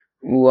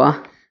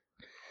What?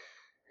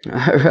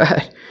 All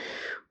right.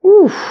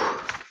 Woo.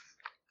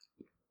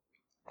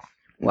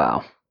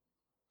 Wow.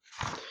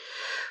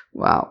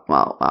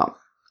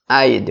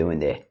 How you doing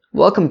there?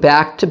 Welcome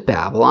back to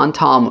Babylon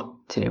Talmud.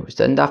 Today we're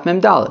studying Daf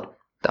Mem Daled,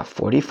 Daf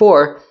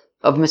 44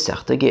 of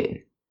Masechta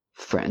Gittin.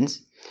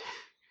 Friends.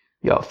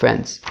 We got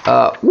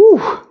a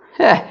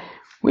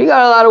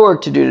lot of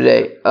work to do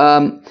today.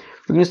 We're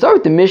going to start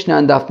with the Mishnah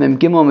on Daf Mem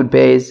Gimel Amud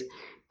Beis.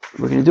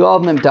 We're going to do all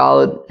of Mem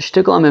Daled,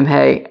 Shtickle on Mem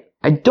Hey.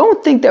 I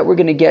don't think that we're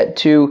going to get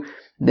to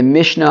the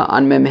Mishnah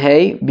on Mem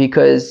Hey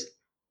because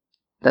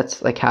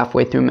that's like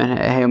halfway through Mem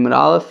Hey Amud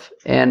Aleph,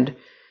 and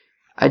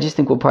I just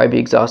think we'll probably be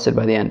exhausted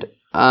by the end.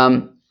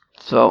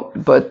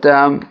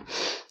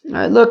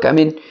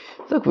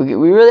 Look, we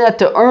really have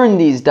to earn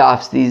these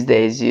dafs these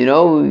days, you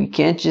know. We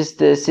can't just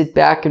sit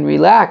back and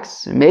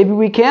relax. Maybe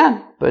we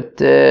can, but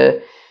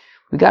we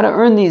got to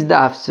earn these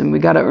dafs, and we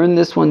got to earn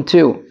this one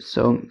too.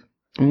 So,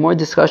 more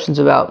discussions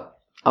about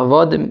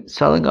avodim,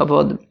 selling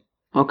avodim.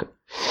 Okay.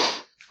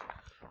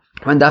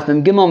 On daf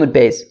mem gimel amud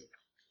beis,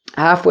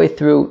 halfway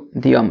through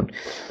the amud.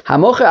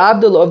 Hamocher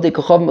abdul of the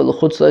kochav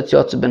melchutz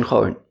yotzu ben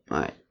chorin. All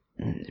right,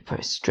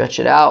 probably stretch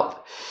it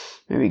out.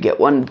 Maybe get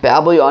one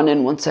babble yawn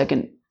in 1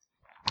 second.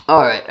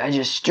 All right, I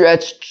just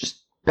stretched,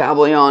 just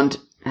babble yawned,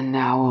 and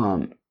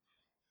now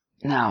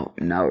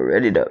we're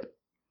ready to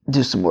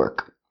do some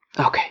work.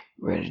 Okay,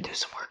 we're ready to do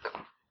some work.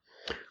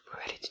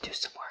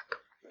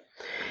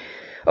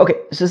 Okay,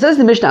 so it says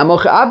the Mishnah,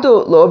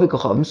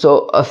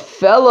 so a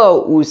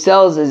fellow who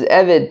sells his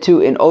eved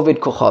to an ovid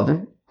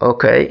kochavim,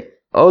 okay,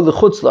 or the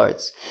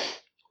chutzlarts,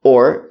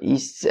 or he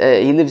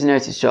lives in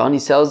Eretz Yisrael and he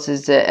sells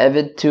his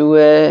eved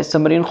to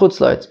somebody in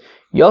chutzlarts.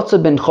 Yotza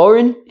ben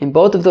chorin, in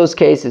both of those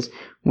cases,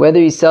 whether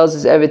he sells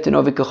his eved to an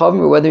ovid kochavim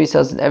or whether he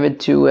sells his eved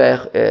to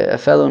a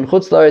fellow in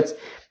chutzlarts,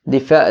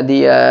 the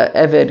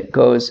eved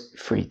goes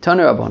free.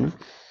 Taner Rabbanan.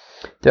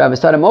 The Rabbi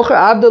started mocher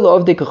abdul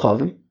of the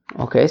kochavim.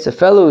 Okay, so a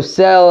fellow who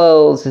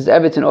sells his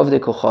eved to an ovdei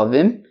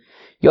kochavim,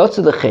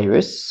 yotza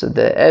lecheres, so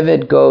the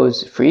eved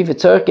goes free.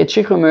 V'tzarich get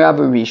shikra merav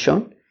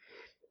rishon,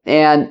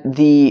 and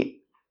the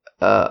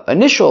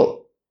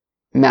initial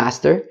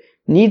master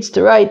needs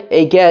to write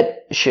a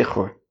get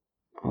shikra.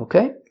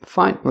 Okay,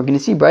 fine. We're going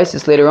to see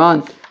Brises later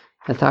on.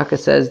 Hataka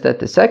says that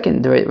the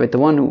second, the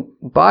one who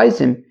buys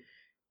him.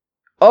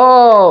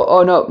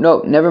 Oh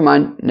no, never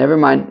mind.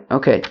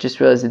 Okay, just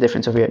realized the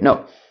difference over here.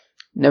 No.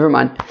 Never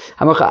mind.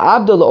 Somebody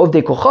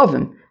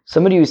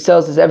who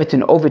sells his eved to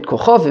an ovid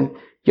kochavim,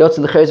 gets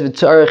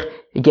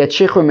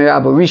shikhr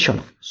mirab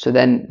rishon. So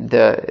then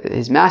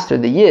his master,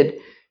 the yid,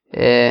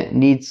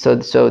 needs so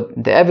the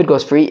eved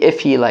goes free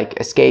if he like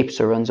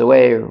escapes or runs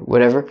away or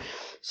whatever.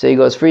 So he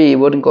goes free. He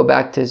wouldn't go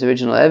back to his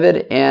original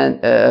eved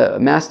and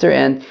master,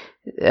 and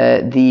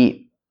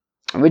the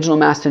original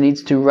master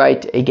needs to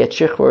write a get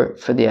shikhr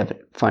for the eved.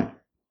 Fine.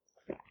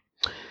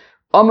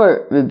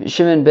 Amar Reb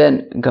Shimon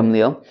ben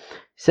Gamliel.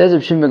 Says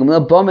Reb Shimon ben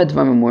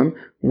Gamliel,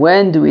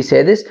 when do we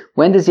say this?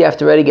 When does he have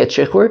to write a get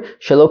shikhr?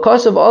 Shelo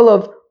kasav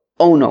olav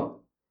ono.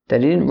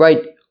 That he didn't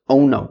write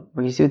ono.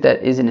 We're going to see what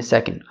that is in a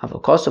second.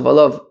 Aval kasav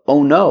olav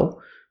ono.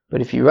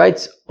 But if he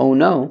writes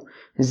ono,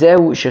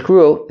 zehu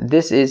shikhru,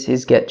 this is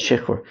his get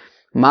shikhr.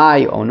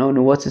 My ono.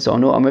 No, what's this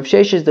ono? Amr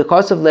Sheish is the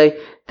kasav lay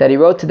that he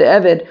wrote to the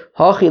eved.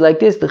 Hachi like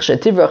this.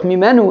 L'chshativrach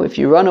mimenu. If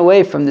you run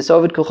away from this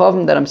ovid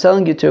kochavim that I'm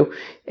selling you to,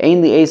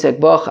 ein li eisek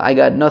bach. I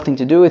got nothing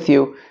to do with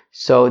you.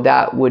 So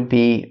that would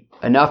be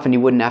enough, and you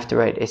wouldn't have to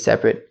write a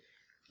separate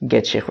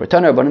get shikhr.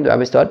 Taner Rabbanan, the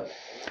rabbis taught,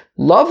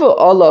 lava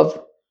olav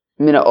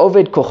mina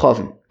oved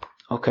kochavim.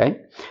 Okay,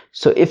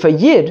 so if a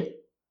yid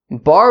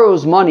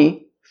borrows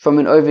money from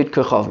an oved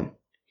kochavim,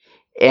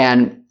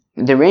 and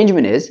the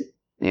arrangement is,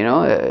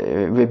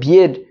 Reb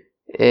Yid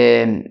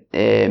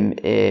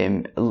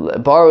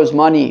borrows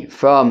money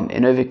from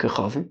an oved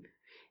kochavim,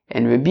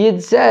 and Reb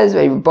Yid says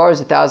he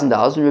borrows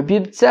 $1,000, and Reb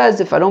Yid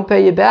says, if I don't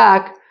pay you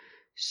back,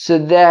 so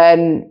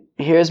then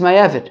here's my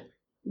eved.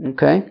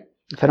 Okay?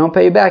 If I don't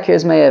pay you back,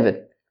 here's my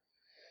eved.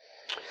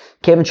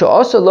 So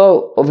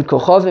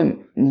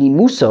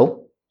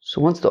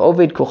once the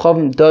Ovid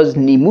Kochavim does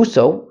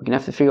nimuso, we're going to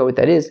have to figure out what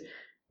that is.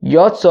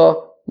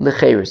 Yotza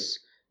lecheres.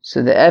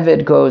 So the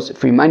eved goes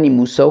free my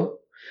nimuso.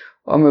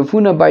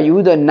 Amrufuna bar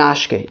Yehuda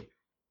nashke.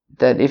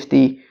 That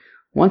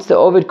once the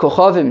Ovid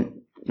Kochavim,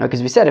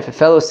 because we said if a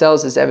fellow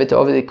sells his eved to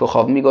Ovid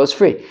Kochavim, he goes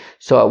free.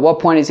 So at what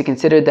point is it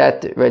considered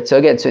that, right? So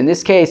in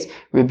this case,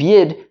 Reb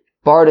Yid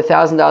borrowed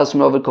 $1,000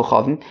 from Ovid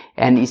Kochavim,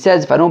 and he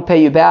says, if I don't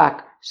pay you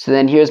back, so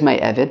then here's my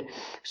eved.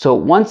 So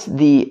once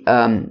the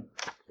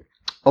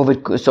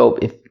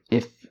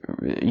if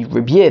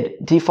Reb Yid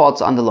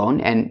defaults on the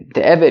loan, and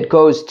the eved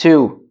goes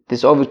to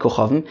this Ovid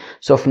Kochavim,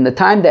 so from the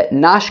time that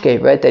nashke,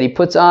 right, that he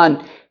puts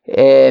on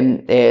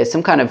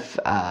some kind of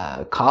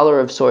collar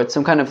of sorts,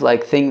 some kind of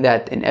like thing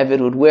that an eved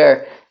would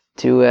wear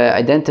to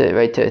identify,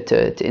 right,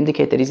 to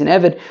indicate that he's an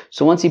eved.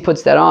 So once he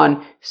puts that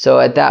on, so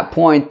at that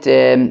point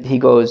he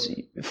goes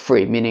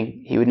free,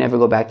 meaning he would never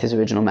go back to his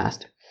original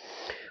master.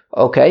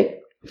 Okay,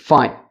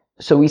 fine.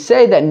 So we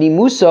say that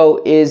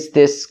nimuso is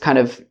this kind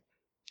of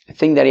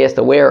thing that he has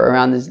to wear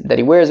around that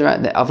he wears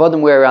around, the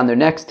avodim wear around their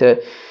necks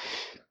to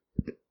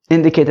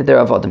indicate that they're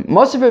avodim.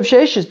 Most of Rav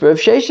Sheshes, but Rav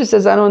Sheshes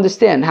says, I don't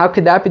understand. How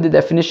could that be the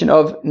definition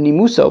of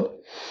nimuso?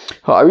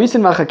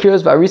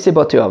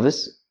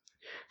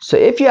 So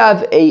if you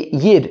have a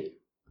yid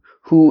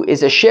who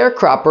is a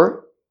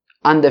sharecropper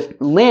on the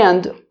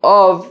land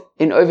of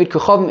an Ovid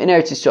Kochavim in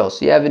Eretz Yisrael.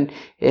 So you have an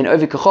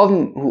Ovid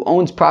Kochavim who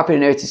owns property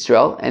in Eretz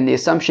Yisrael, and the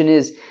assumption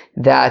is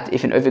that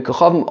if an Ovid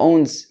Kochavim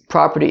owns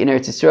property in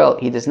Eretz Yisrael,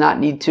 he does not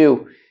need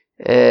to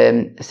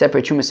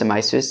separate Trumas and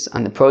Maasros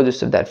on the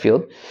produce of that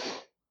field.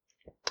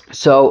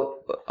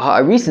 So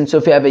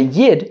if you have a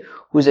Yid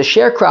who's a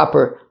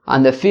sharecropper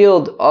on the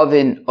field of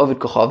an Ovid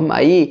Kochavim,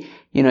 i.e.,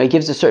 he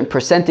gives a certain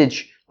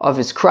percentage of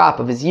his crop,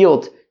 of his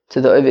yield, to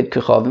the Ovid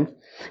Kochavim,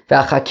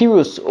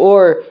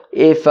 or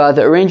if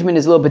the arrangement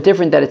is a little bit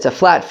different, that it's a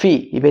flat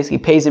fee. He basically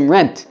pays him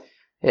rent,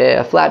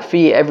 a flat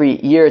fee every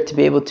year to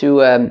be able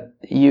to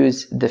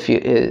use the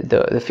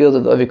field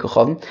of the Ovid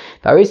Kochavim.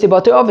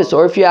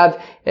 Or if you have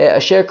a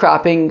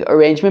sharecropping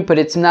arrangement, but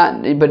it's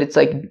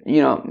like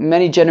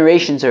many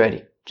generations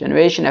already,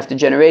 generation after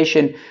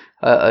generation,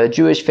 a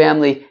Jewish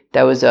family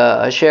that was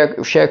a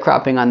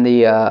sharecropping on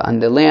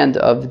the land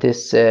of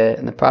this,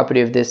 on the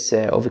property of this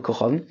Ovid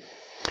Kochavim.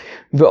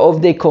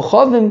 Ve'ovdei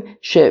kochavim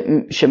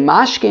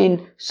shemashkein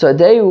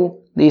sadeu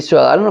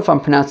liYisrael. I don't know if I'm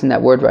pronouncing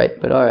that word right,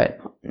 but all right,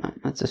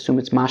 let's assume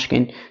it's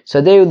mashkein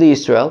sadeu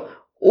liYisrael.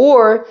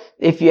 Or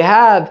if you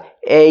have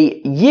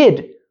a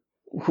yid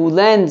who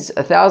lends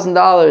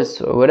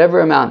 $1,000 or whatever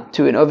amount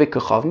to an Ovid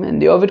Kochavim,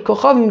 and the Ovid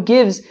Kochavim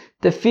gives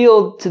the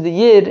field to the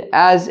yid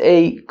as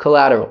a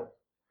collateral.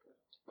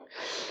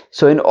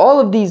 So in all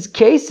of these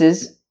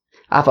cases,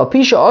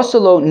 Afalpisha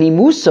osolo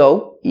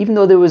nimuso, even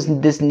though there was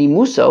this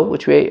nimuso,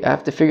 which we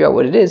have to figure out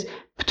what it is,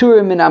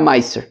 p'turim min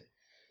ha'maiser.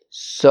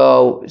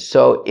 So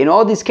in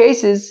all these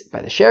cases,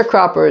 by the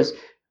sharecroppers,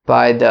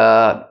 by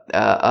the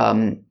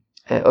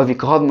Ovid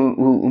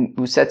Kochavim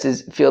who sets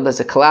his field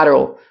as a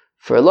collateral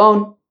for a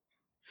loan.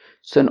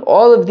 So in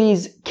all of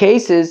these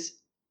cases,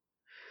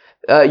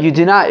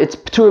 it's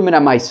p'turim min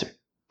ha'maiser.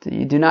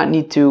 You do not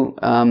need to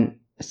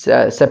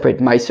separate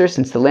meiser,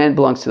 since the land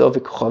belongs to the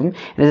Ovid Kochavim.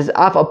 And it says,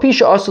 Af al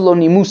pisha osolo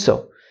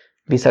nimuso.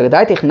 And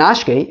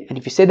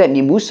if you say that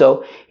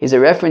nimuso is a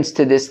reference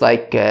to this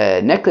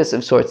necklace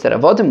of sorts that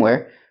avodim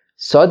wear,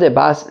 sode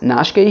bas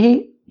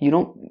nashkehi,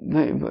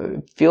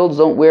 fields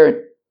don't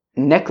wear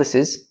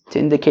necklaces to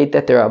indicate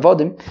that they're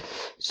avodim.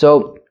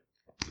 So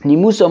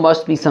nimuso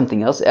must be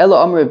something else. Elo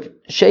amr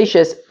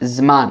sheishes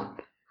zman.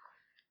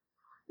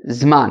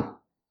 Zman.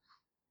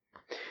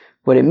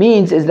 What it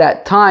means is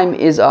that time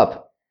is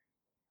up.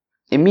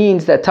 It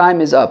means that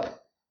time is up.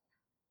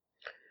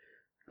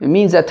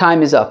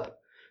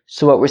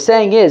 So what we're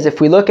saying is,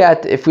 if we look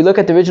at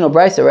the original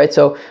brisa, right?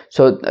 So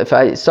if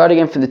I start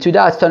again from the two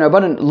dots, Tan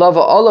Rabbanan lava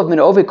olav min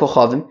Ovid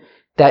Kochavim,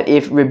 that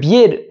if Reb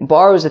Yid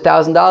borrows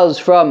 $1,000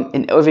 from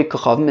an Ovid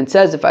Kochavim and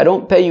says, if I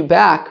don't pay you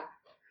back,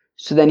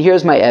 so then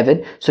here's my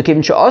Evid. So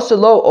kivin she'asa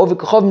lo Ovid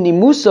Kochavim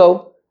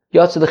nimuso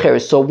yatsa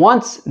l'cheres. So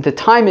once the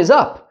time is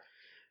up,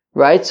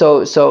 right?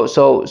 So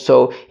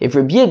if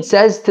Reb Yid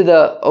says to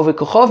the Ovid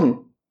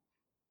Kochavim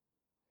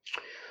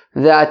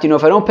that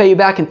if I don't pay you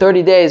back in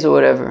 30 days or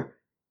whatever,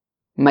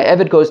 my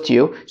Eved goes to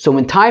you. So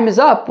when time is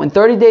up, when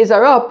 30 days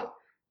are up,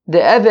 the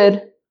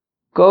Eved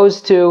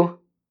goes to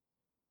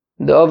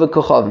the Ovid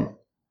Kochavim.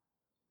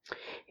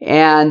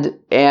 And at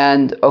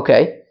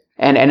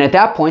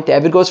that point, the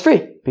Eved goes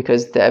free,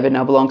 because the Eved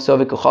now belongs to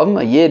Ovid Kochavim.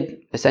 A Yid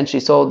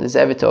essentially sold his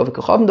Eved to Ovid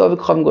Kochavim. The Ovid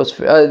Kochavim goes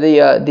free. The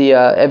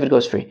Eved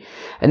goes free.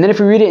 And then if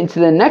we read it into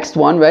the next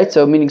one, right?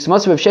 So meaning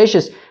Smas of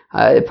Sheshes,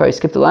 I probably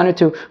skipped a line or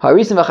two.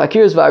 Harisim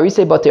v'chakiros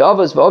v'arisei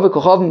bateavos v'Ovid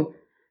Kochavim.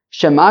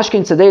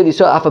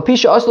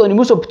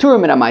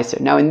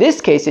 Now in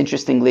this case,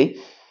 interestingly,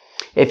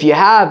 if you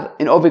have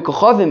an Ovid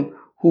Kochavim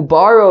who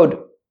borrowed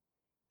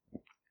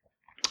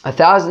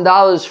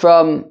 $1,000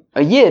 from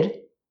a Yid,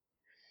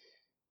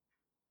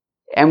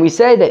 and we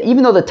say that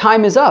even though the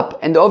time is up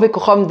and the Ovid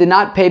Kochavim did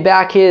not pay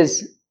back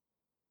his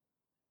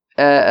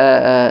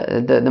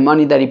the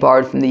money that he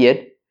borrowed from the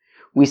Yid,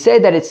 we say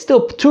that it's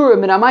still p'tura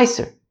min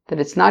ha'maiser,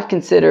 that it's not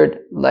considered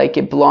like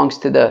it belongs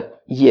to the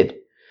Yid.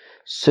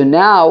 So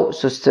now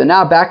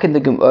back in the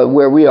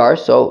where we are.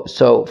 So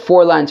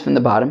 4 lines from the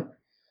bottom.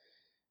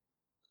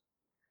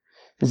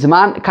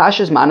 Zman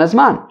kasha zman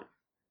azman.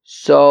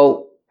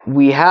 So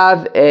we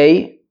have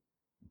a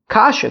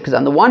kasha, because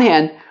on the one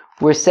hand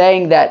we're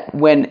saying that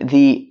when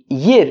the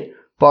Yid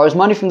borrows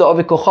money from the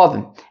Ovid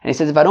Kochavim and he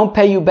says, if I don't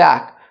pay you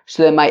back,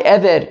 so then my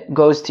Eved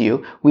goes to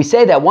you. We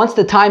say that once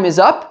the time is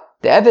up,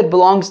 the Eved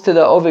belongs to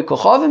the Ovid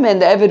Kochavim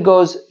and the Eved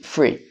goes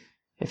free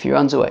if he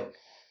runs away.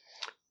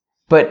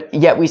 But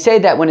yet we say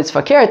that when it's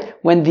fakert,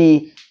 when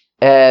the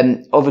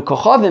Ovid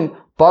Kochavim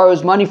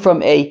borrows money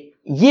from a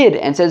Yid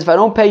and says, if I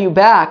don't pay you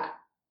back,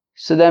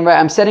 so then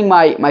I'm setting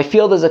my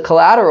field as a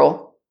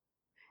collateral,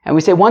 and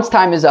we say once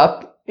time is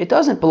up, it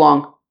doesn't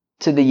belong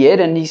to the Yid,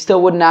 and he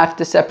still wouldn't have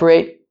to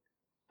separate,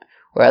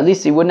 or at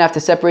least he wouldn't have to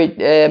separate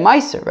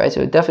Meiser, right?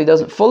 So it definitely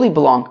doesn't fully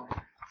belong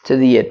to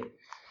the Yid.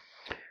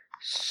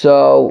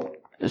 So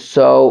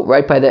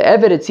right, by the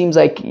Eved, it seems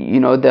like,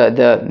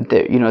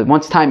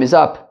 once time is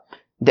up,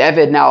 the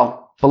Eved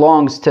now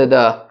belongs to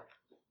the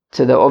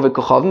Oved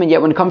Kochavim, and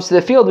yet when it comes to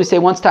the field, we say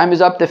once time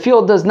is up, the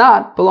field does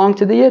not belong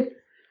to the Yid.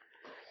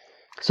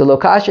 So lo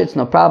kasha, it's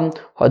no problem.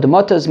 Ha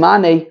demata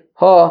zmane,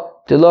 ha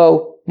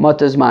delo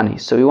mata zmane.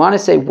 So we want to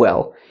say,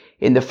 well,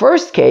 in the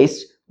first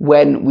case,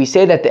 when we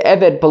say that the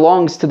Eved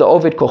belongs to the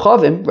Oved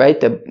Kochavim, right,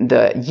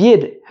 the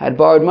Yid had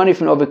borrowed money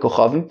from Oved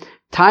Kochavim,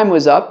 time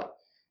was up,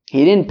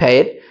 he didn't pay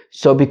it,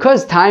 so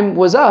because time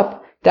was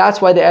up,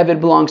 that's why the Eved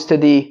belongs to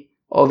the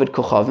Oved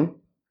Kochavim.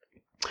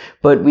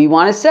 But we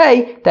want to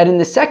say that in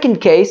the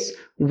second case,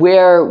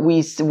 where the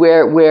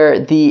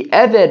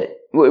Eved,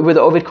 where the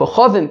Oved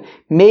Kochavim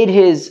made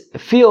his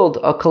field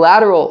a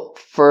collateral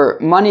for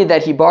money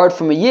that he borrowed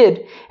from a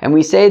Yid, and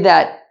we say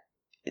that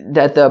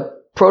the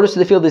produce of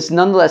the field is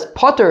nonetheless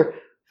potter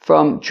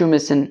from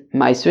Trumas and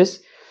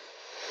Maisris.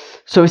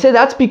 So we say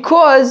that's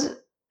because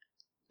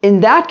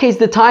in that case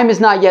the time is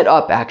not yet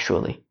up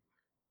actually.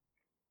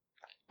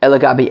 But one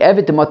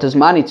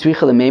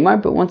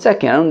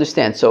second, I don't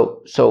understand.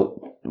 So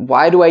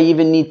why do I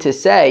even need to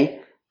say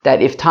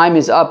that if time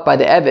is up by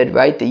the Eved,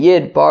 right? The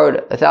Yid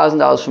borrowed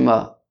 $1,000 from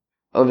a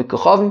Oved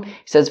Kochavim. He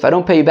says, if I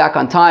don't pay you back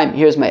on time,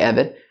 here's my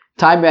Eved.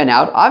 Time ran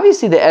out.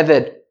 Obviously the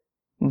Eved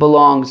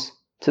belongs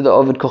to the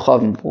Oved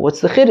Kochavim.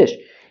 What's the Chiddush?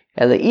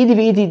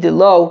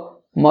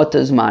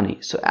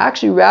 So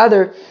actually,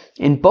 rather,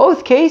 in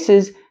both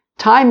cases,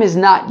 time is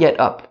not yet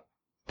up.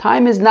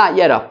 Time is not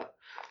yet up.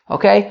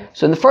 Okay?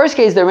 So in the first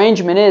case, the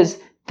arrangement is,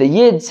 the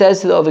Yid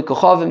says to the Oved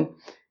Kochavim,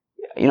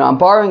 I'm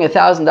borrowing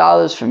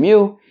 $1,000 from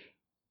you.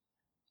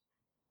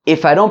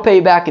 If I don't pay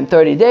you back in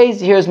 30 days,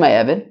 here's my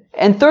Eved.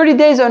 And 30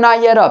 days are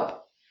not yet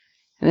up.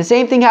 And the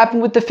same thing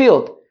happened with the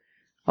field.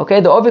 Okay?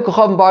 The Oved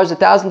Kochavim borrows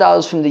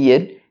 $1,000 from the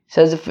Yid.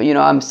 Says, if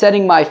I'm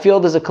setting my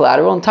field as a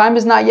collateral and time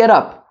is not yet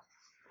up.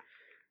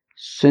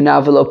 So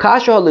now the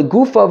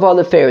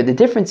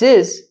difference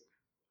is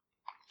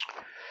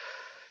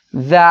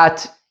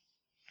that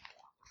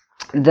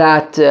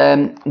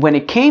when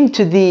it came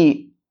to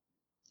the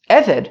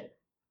Eved,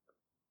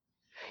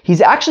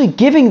 he's actually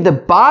giving the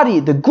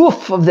body, the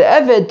guf of the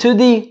Eved to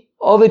the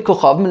Oved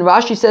Kochavim. And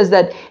Rashi says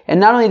that,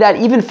 and not only that,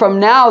 even from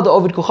now, the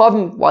Oved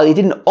Kochavim, while he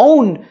didn't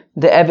own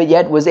the Eved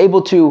yet, was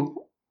able to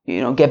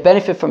get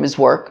benefit from his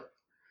work.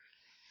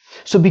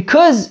 So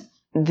because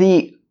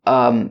the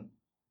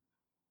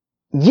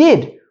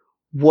Yid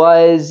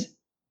was,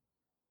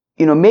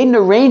 made an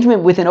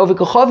arrangement with an Oved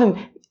Kochavim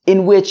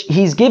in which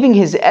he's giving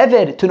his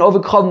Eved to an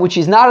Oved Kochavim, which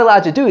he's not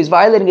allowed to do. He's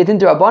violating Gittin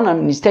D'Rabbanan,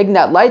 and he's taking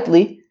that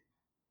lightly,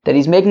 that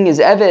he's making his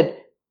Eved,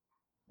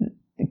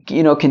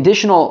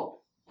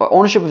 conditional, or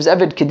ownership of his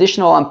Eved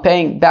conditional on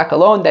paying back a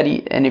loan,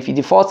 and if he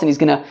defaults, then he's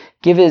going to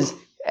give his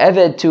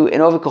Eved to an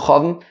Oved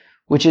Kochavim,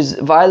 which is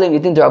violating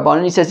Gittin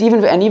D'Rabbanan. He says,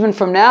 even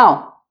from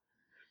now,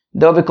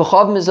 the Oved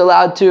Kochavim is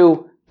allowed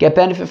to get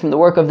benefit from the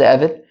work of the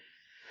Eved.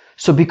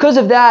 So because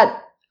of that,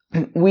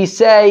 we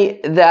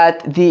say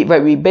that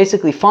we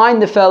basically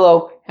find the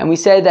fellow and we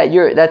say that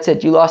that's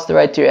it, you lost the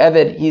right to your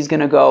Eved, he's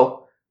going to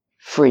go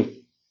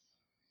free.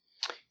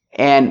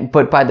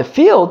 But by the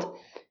field,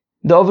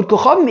 the Oved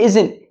Kochavim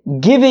isn't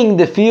giving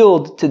the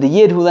field to the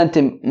Yid who lent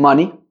him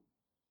money.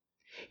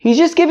 He's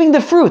just giving the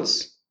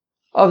fruits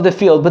of the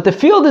field, but the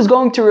field is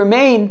going to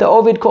remain the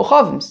Oved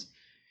Kochavim's.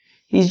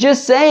 He's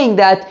just saying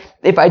that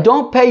if I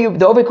don't pay you,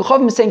 the Oved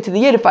Kochavim is saying to the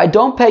Yid, if I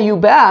don't pay you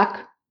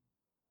back,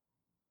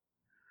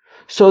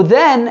 so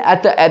then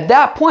at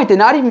that point, and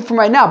not even from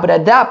right now, but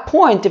at that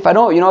point, if I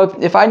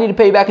don't, if I need to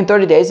pay you back in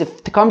 30 days, if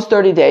it comes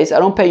 30 days, I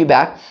don't pay you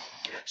back,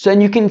 so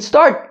then you can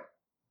start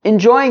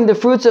enjoying the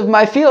fruits of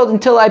my field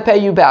until I pay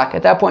you back.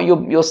 At that point,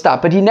 you'll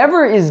stop. But he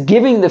never is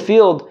giving the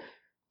field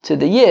to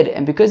the Yid,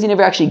 and because he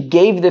never actually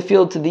gave the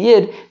field to the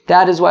Yid,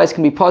 that is why it's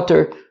going to be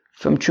potter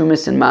from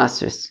Trumas and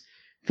Masris.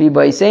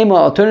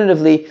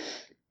 Alternatively,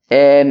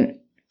 bishelave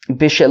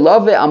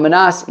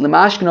amanas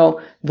lemashkeno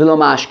v'lo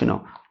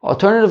mashkeno.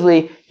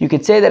 Alternatively, you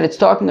could say that it's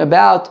talking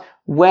about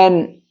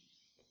when,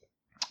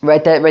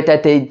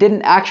 that they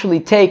didn't actually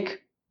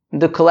take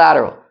the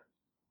collateral.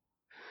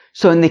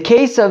 So in the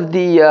case of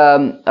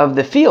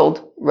the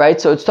field, right,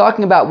 so it's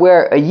talking about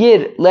where a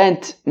Yid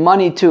lent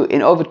money to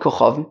an Oved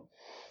Kochavim,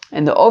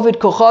 and the Oved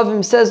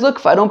Kochavim says, look,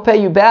 if I don't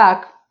pay you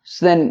back,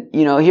 so then,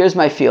 here's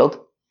my field.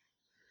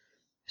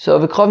 So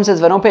Oved Kochavim says,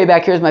 if I don't pay you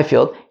back, here's my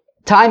field.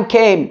 Time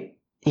came,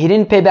 he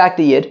didn't pay back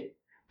the Yid,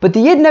 but the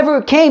Yid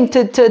never came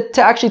to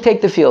actually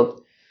take the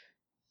field.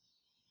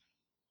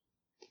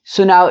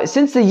 So now,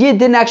 since the Yid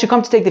didn't actually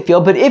come to take the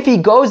field, but if he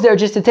goes there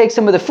just to take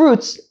some of the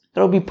fruits,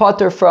 that'll be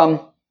potter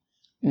from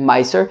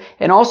Meiser.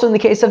 And also in the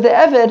case of the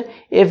Eved,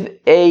 if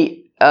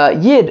a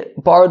Yid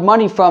borrowed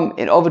money from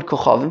an Oved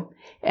Kochavim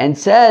and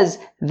says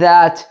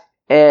that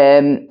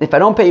if I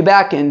don't pay you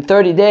back in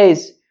 30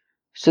 days,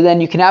 so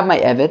then you can have my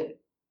Eved,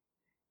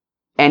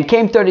 and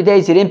came 30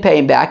 days, he didn't pay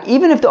him back,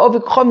 even if the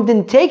Oved Kochavim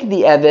didn't take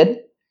the Eved,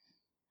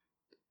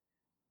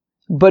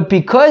 but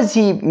because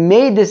he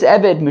made this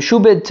Eved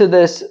meshubed to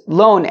this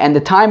loan and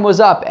the time was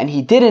up and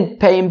he didn't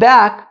pay him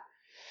back,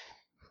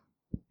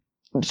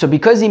 So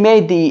because he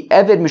made the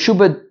Eved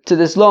Meshubad to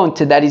this loan,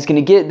 to that he's going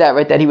to get that,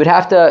 right, that he would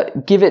have to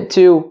give it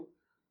to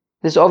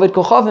this Oved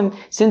Kochavim,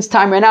 since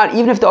time ran out,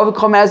 even if the Oved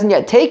Kochavim hasn't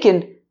yet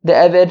taken the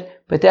Eved,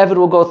 but the Eved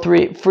will go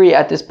free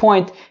at this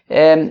point,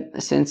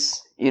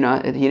 since, he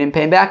didn't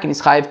pay him back, and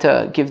he's chayiv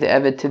to give the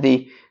Eved to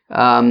the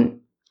Oved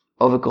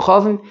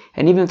Kochavim,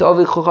 and even if the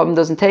Oved Kochavim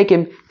doesn't take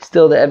him,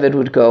 still the Eved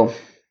would go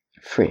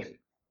free.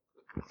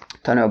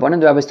 Tanu Rabbanan,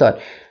 the rabbis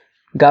taught,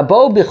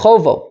 Gabo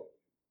Bichovo.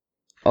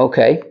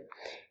 Okay.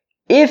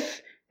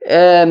 If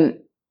a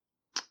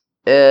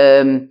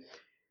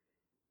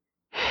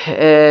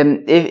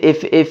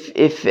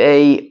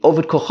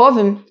Ovid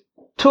Kochavim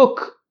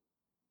took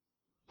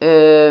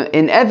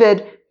an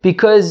Eved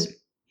because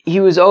he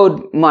was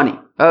owed money,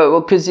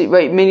 because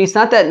meaning it's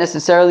not that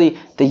necessarily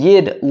the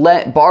Yid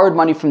borrowed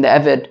money from the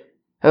Eved,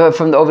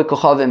 from the Ovid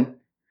Kochavim.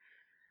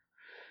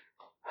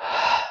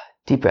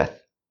 Deep breath,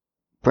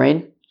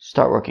 brain,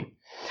 start working.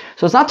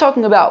 So it's not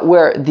talking about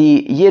where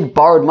the Yid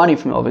borrowed money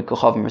from Ovid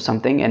Kochavim or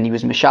something, and he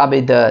was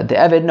Meshabed the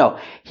Eved. No,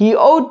 he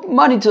owed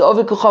money to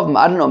Ovid Kochavim.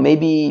 I don't know,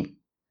 maybe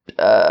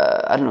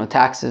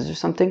taxes or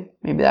something.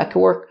 Maybe that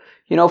could work.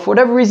 For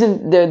whatever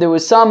reason, there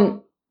was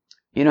some,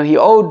 he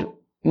owed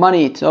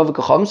money to Ovid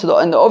Kochavim.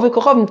 And the Ovid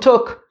Kochavim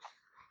took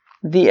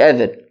the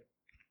Eved.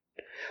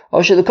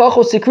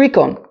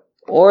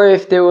 Or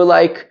if they were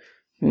like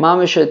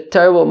mamish a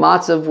terrible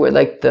matzav where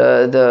like they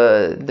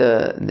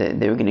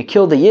were going to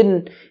kill the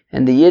Yidden.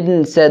 And the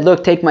Yidden said,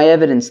 look, take my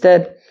Eved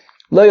instead.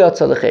 Lo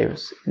yotza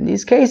lecheirus. In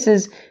these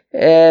cases,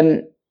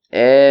 the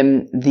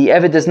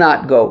Eved does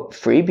not go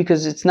free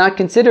because it's not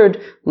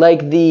considered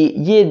like the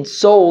Yid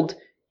sold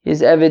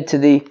his Eved to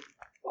the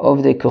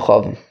Ovdei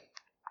Kochavim.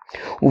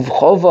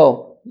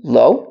 Uvchovo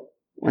lo.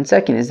 1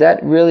 second, is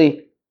that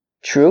really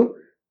true?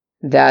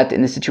 That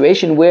in the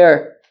situation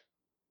where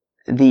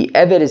the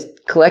Eved is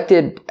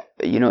collected,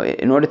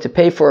 in order to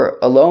pay for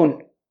a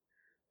loan,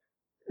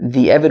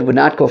 the Eved would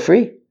not go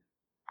free?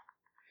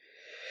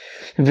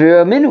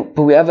 But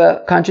we have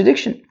a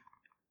contradiction.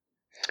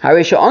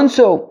 If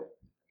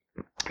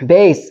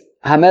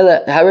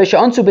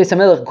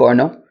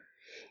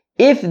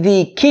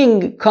the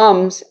king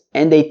comes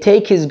and they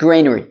take his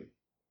granary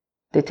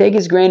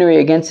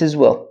against his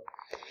will,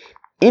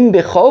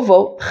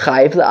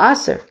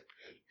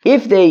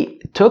 if they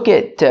took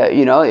it,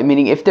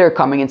 meaning if they're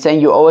coming and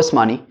saying you owe us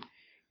money,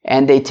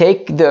 and they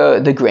take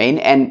the grain,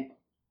 and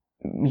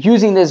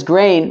using this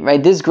grain,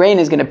 right, this grain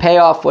is going to pay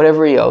off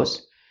whatever he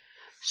owes.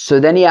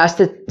 So then he has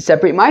to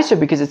separate Meiser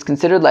because it's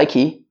considered like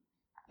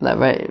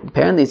right?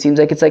 Apparently it seems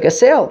like it's like a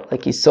sale.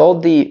 Like he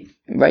sold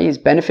right? He's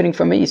benefiting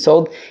from it. He's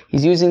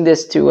using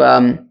this to,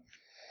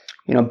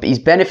 he's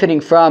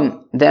benefiting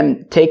from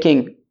them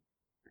taking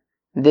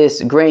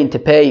this grain to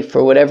pay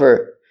for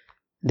whatever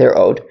they're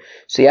owed.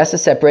 So he has to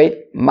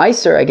separate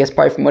Meiser, I guess,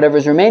 part from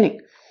whatever's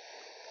remaining.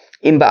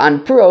 In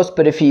Ba'an Puros,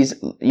 but if he's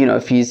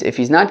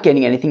not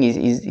getting anything,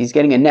 he's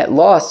getting a net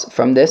loss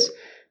from this.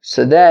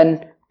 So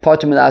then, so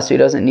he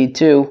doesn't need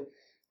to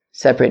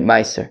separate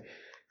Meiser.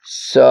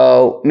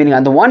 So, meaning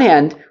on the one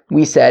hand,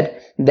 we said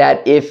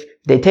that if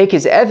they take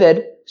his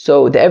Eved,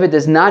 so the Eved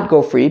does not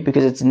go free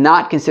because it's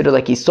not considered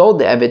like he sold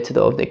the Eved to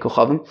the Ovdei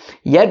Kochavim.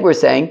 Yet we're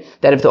saying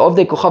that if the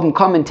Ovdei Kochavim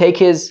come and take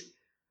his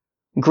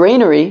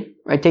granary,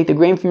 right, take the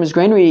grain from his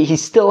granary, he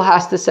still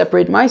has to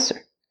separate Meiser.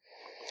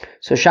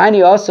 So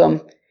Shiny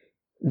Awesome,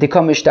 when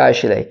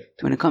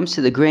it comes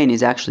to the grain,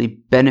 he's actually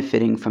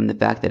benefiting from the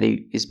fact that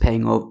he is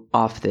paying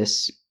off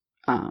this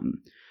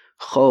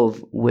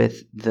chov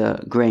with the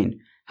grain.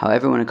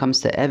 However, when it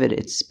comes to Eved,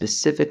 it's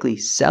specifically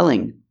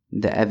selling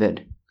the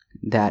Eved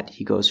that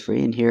he goes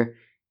free. And here,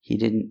 he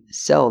didn't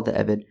sell the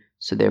Eved,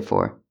 so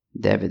therefore,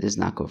 the Eved does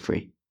not go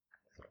free.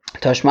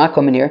 Tashma,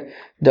 come in here.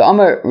 The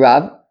Amar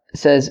Rav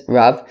says,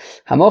 Hamocha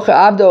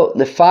Abdo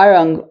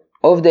lefarang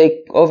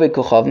ovdei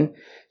kochavim.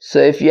 So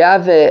if you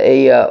have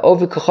a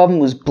Oved Kochavim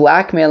who's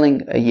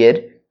blackmailing a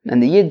Yid,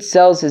 and the Yid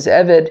sells his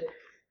Eved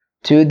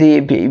to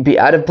be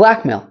out of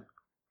blackmail,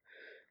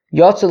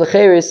 Yotza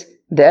lecheris,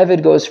 the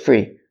Eved goes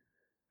free.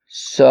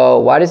 So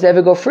why does the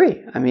Eved go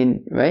free? I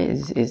mean, right?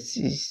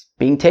 He's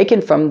being taken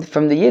from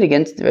the Yid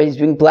against, right? He's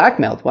being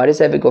blackmailed. Why does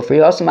the Eved go free?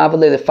 Well,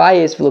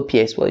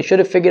 he should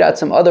have figured out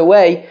some other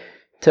way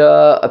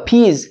to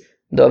appease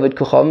the Oved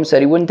Kochavim,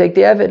 said he wouldn't take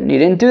the Eved, and he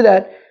didn't do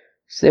that.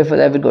 So therefore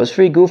the Eved goes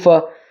free.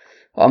 Gufa.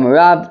 Amar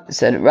Rab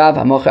said, Rav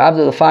Hamocha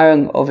Abdul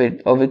Farang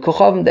Ovid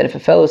Kochavim, that if a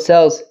fellow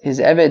sells his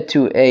Eved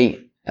to a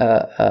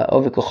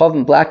Ovid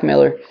Kochavim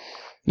blackmailer,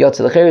 Yotze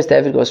Lecheres, the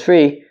Eved goes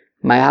free.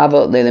 My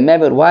Hava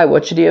Leilemebed, why?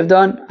 What should he have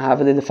done?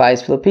 Hava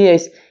Leilefayis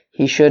Philippies,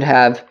 he should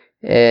have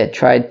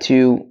tried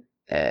to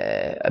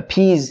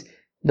appease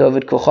the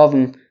Ovid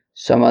Kochavim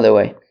some other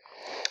way.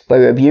 By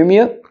Rabbi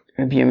Yirmiyah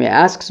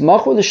asks,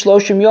 Machu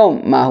l'shloshim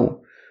yom mahu.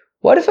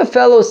 What if a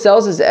fellow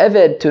sells his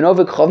Eved to an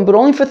Ovid Kochavim, but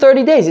only for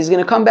 30 days? He's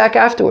going to come back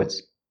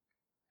afterwards.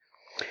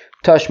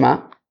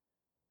 Tashma,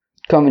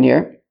 come in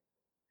here.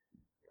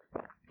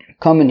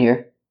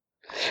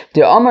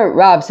 The Amar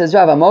Rav says,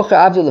 Rav, Amocha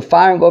Avdu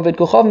lefarang Ovid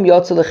Kochavim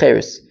yotze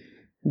lecheres.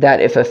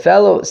 That if a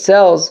fellow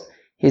sells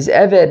his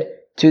Eved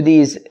to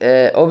these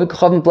Ovid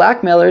Kochavim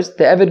blackmailers,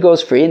 the Eved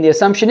goes free, and the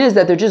assumption is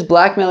that they're just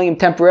blackmailing him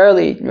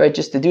temporarily, right,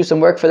 just to do some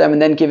work for them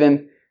and then give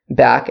him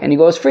back, and he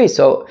goes free.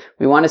 So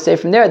we want to say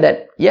from there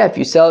that, yeah, if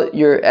you sell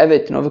your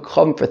Eved to Ovid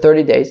Kochavim for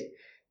 30 days,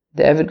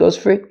 the Eved goes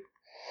free.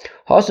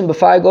 So the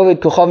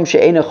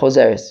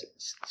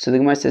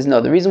Gemara says,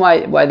 no, the reason why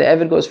the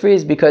Eved goes free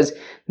is because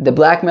the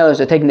blackmailers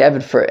are taking the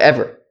Eved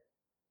forever.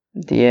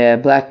 The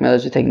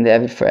blackmailers are taking the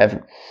Eved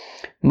forever.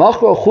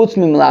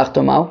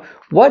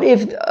 What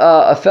if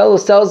a fellow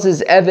sells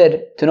his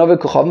Eved to Ovid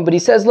Kochavim, but he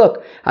says,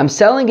 look, I'm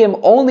selling him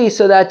only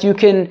so that you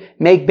can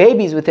make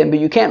babies with him, but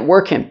you can't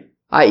work him,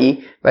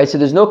 i.e., right? So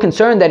there's no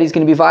concern that he's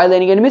going to be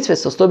violating any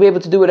mitzvahs. He'll still be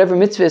able to do whatever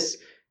mitzvahs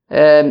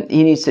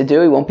he needs to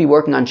do. He won't be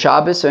working on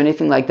Shabbos or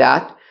anything like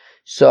that.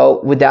 So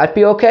would that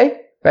be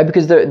okay? Right?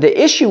 Because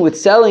the issue with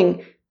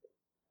selling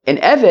an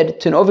Eved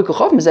to an Ovid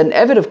Kochavim is that an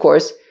Eved, of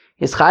course,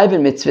 is chayiv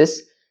in mitzvahs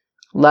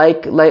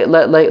like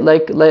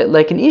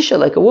an Isha,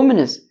 like a woman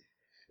is.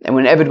 And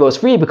when an Eved goes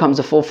free, he becomes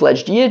a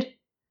full-fledged Yid.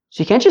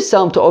 So you can't just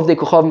sell him to Ovdei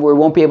Kochavim where he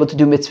won't be able to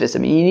do mitzvahs. I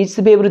mean, he needs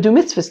to be able to do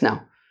mitzvahs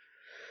now.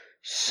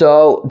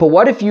 So, but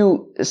what if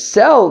you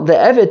sell the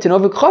Eved to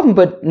an Ovdei Kochavim,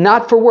 but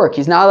not for work?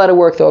 He's not allowed to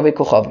work the Ovdei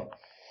Kochavim.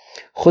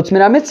 Chutz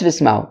min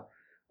ha-mitzvahs ma'u.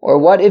 Or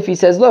what if he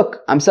says,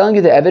 look, I'm selling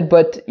you the Eved,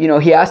 but,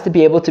 he has to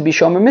be able to be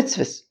shomer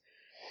mitzvahs.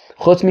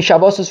 Chutz mi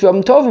Shabbosos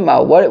v'yom tovim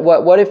ma'u.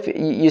 What if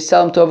you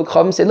sell him to Ovdei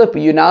Kochavim and say, look,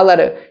 but you're not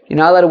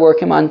allowed to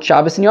work him on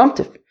Shabbos and Yom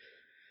Tov?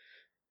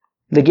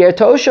 The Ger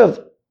Toshav.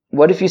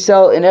 What if you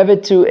sell an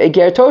Eved to a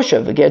Ger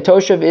Toshav? A Ger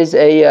Toshav is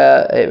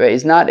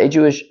is not a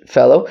Jewish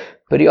fellow,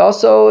 but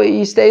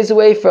he stays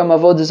away from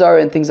Avodah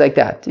Zarah and things like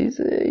that. He's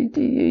a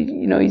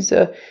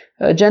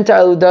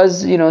Gentile who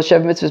does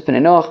Shev Mitzvahs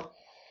B'nei Noach.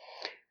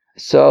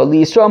 So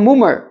Li Yisrael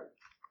Mumar,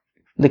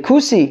 the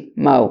Kusi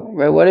Mao.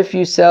 Right? What if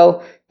you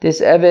sell this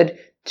Eved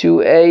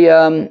to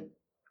a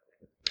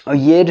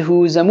Yid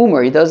who's a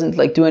Mumar? He doesn't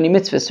do any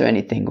mitzvahs or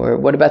anything. Or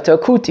what about to a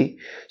Kuti?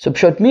 So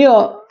Pshot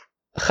Mia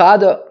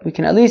Chada, we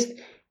can at least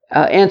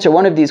answer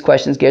one of these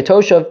questions. Ger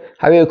Toshav,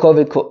 Hariyu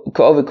Kovid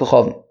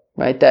Kochavim.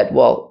 Right? That,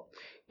 well,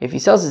 if he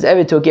sells his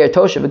Eved to a Ger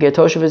Toshav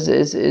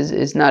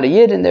is not a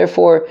Yid, and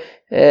therefore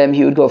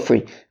he would go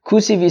free.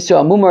 Kusi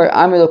v'Yisrael Mumar,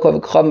 Amir lo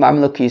Kovid Kochavim, Amir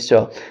lo ki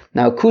Yisrael.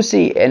 Now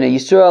Kusi and a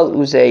Yisrael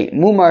who's a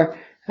Mumar,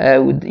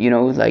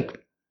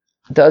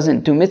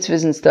 doesn't do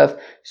mitzvahs and stuff.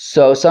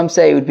 So some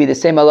say it would be the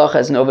same halacha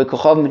as an Ovid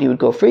Kochavim, but he would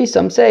go free.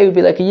 Some say it would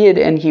be like a Yid,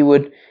 and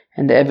the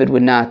Eved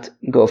would not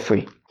go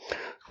free.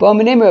 So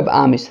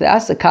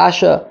that's the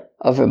kasha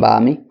of Reb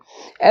Ami.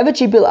 So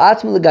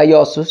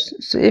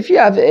if you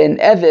have an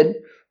Eved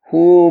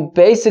who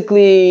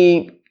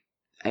basically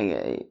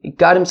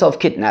got himself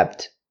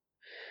kidnapped,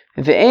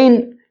 and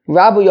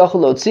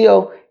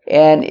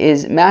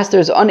his master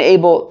is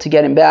unable to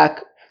get him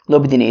back,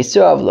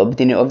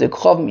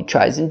 he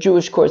tries in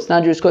Jewish courts,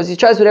 non-Jewish courts, he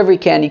tries whatever he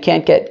can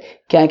can't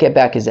get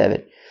back his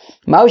Eved.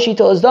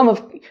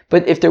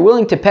 But if they're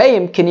willing to pay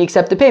him, can he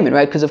accept the payment,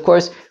 right? Because of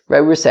course,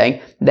 right, we're saying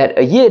that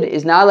a Yid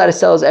is not allowed to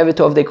sell his Eved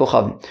to Ovdei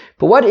Kochavim.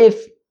 But what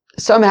if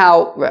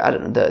somehow, I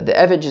don't know, the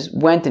Eved just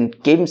went and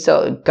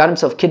got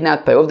himself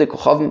kidnapped by Ovdei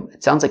Kochavim?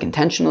 It sounds like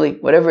intentionally,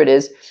 whatever it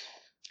is.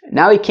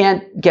 Now he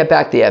can't get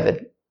back the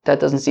Eved. That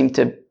doesn't seem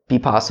to be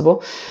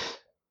possible.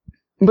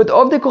 But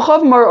Ovdei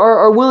Kochavim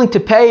are willing to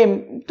pay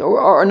him, or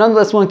are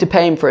nonetheless willing to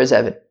pay him for his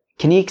Eved.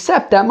 Can he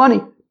accept that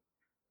money?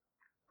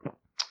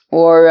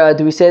 Or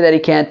do we say that he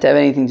can't have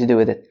anything to do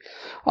with it?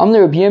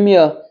 Amr Reb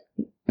Yirmiyah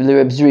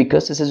Reb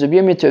Zrika, so it says Reb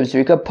Yirmiyah to Reb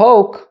Zrika,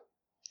 poke,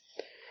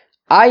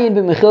 ayin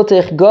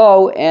b'mechiltech,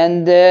 go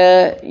and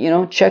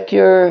check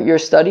your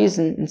studies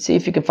and see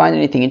if you can find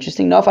anything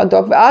interesting. Nafak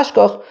dok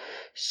v'ashkoch.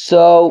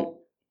 So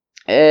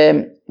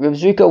Reb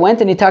Zrika went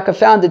and he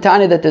found the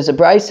Tanya that there's a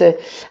brayse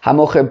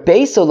hamocher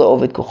beiso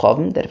le'ovid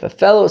kochavim, that if a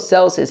fellow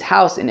sells his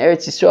house in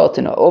Eretz Yisrael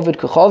to an ovid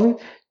kochavim,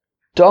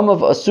 dom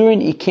of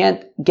asurin, he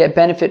can't get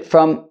benefit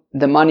from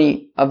the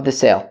money of the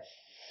sale.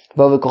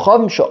 But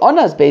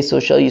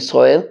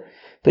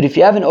if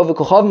you have an Ovid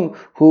Kochavim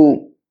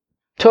who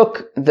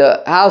took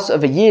the house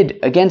of a Yid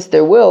against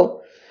their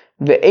will,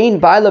 and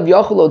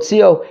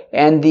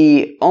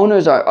the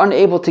owners are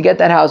unable to get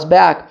that house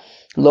back,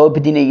 he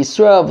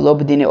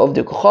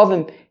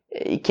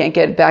can't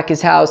get back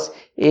his house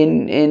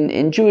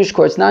in Jewish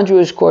courts,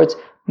 non-Jewish courts,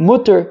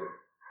 mutter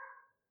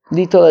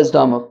litol as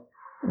damav.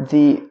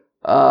 The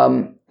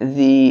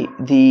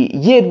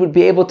Yid would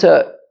be able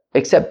to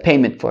accept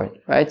payment for it,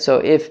 right? So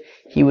if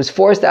he was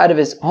forced out of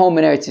his home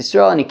in Eretz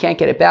Yisrael and he can't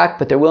get it back,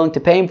 but they're willing to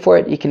pay him for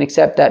it, he can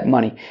accept that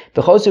money.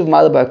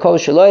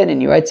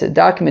 And he writes a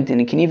document, and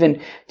he can even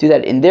do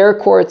that in their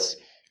courts,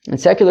 in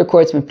secular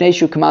courts,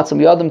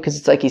 because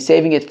it's like he's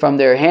saving it from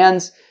their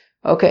hands.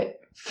 Okay,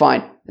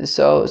 fine.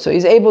 So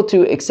he's able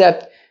to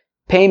accept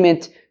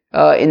payment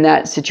in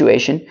that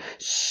situation.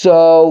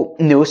 So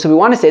we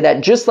want to say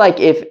that just like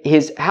if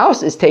his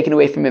house is taken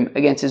away from him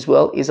against his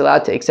will, he's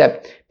allowed to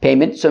accept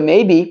payment. So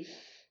maybe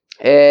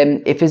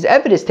if his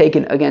Eved is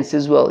taken against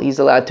his will, he's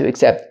allowed to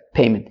accept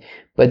payment.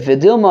 But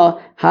Vidilma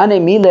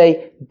Hane Mile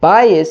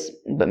bias,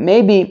 but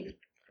maybe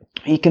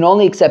he can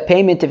only accept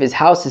payment if his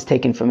house is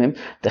taken from him.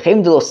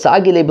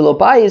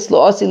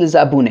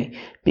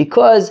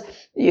 Because,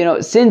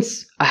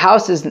 since a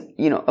house is,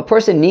 a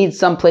person needs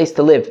some place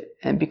to live.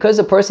 And because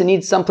a person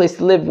needs some place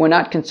to live, we're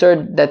not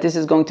concerned that this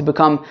is going to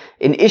become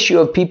an issue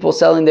of people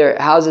selling their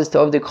houses to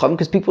Ovdei Kochavim,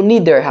 because people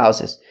need their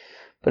houses.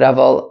 But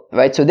Aval,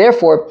 right? So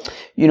therefore,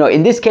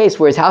 in this case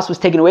where his house was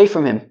taken away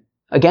from him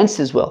against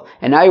his will,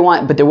 and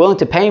now but they're willing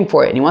to pay him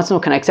for it, and he wants to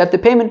know, can I accept the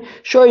payment?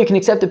 Sure, you can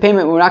accept the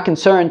payment. We're not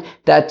concerned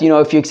that,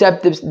 if you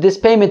accept this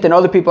payment, then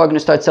other people are going to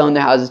start selling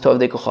their houses to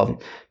Ovdei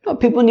Kochavim. No,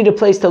 people need a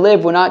place to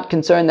live. We're not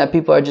concerned that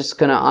people are just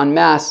going to en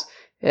masse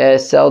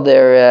sell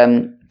their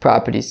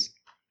properties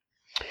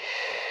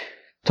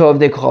to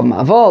Ovdei Kochavim.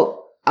 Aval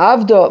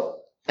Avda,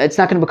 it's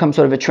not going to become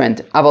sort of a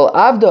trend. Aval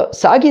Avda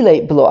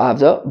Sagile below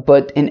Avda,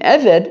 but in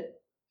Eved,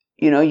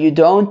 you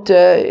don't,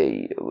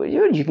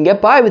 you can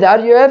get by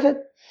without your Eved.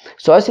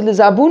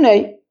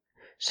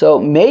 So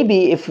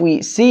maybe if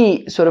we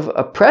see sort of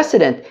a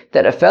precedent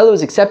that a fellow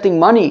is accepting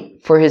money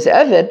for his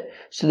Eved,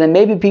 so then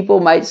maybe people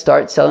might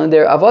start selling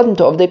their Avodim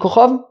to Ovdei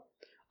Kochavim.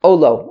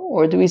 Olo.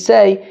 Or do we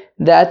say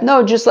that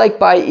no, just like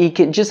he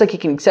can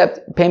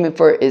accept payment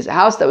for his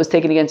house that was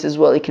taken against his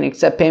will, he can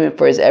accept payment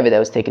for his Eved that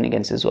was taken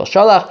against his will.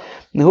 Shalach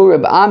Nehu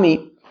Reb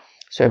Ami.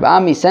 So Reb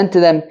Ami sent to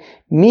them,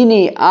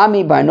 Mini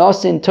Ami Bar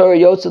Nosin Torah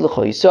Yotze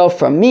L'Chol Yisrael.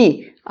 From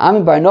me,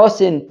 Ami Bar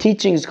Nosin,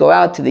 teachings go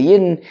out to the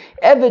Yidden.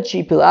 Eved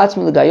Shipil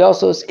Atzmi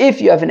L'Gayosos.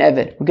 If you have an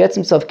Eved who gets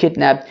himself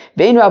kidnapped,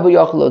 Vein Rabu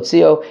Yochel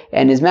Otzio,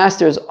 and his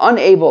master is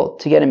unable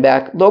to get him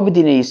back, Lo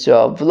B'dinei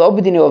Yisrael, V'lo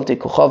B'dinei Ovdei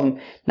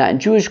Kochavim, not in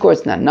Jewish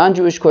courts, not in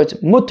non-Jewish courts,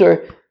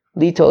 Mutter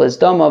Litol is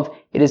Domov.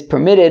 It is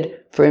permitted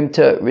for him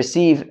to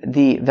receive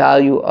the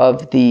value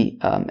of the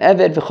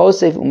Eved,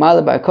 V'chosef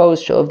Umala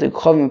Barkos Shel Ovdei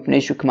Kochavim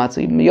P'neishu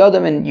Kamatzu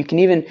Yodam, and you can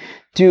even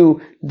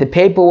do the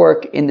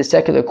paperwork in the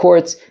secular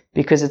courts,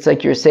 because it's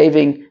like you're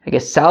saving,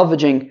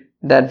 salvaging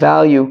that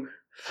value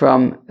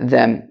from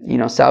them,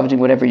 salvaging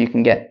whatever you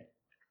can get.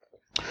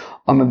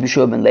 Rabbi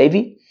Shua ben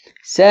Levi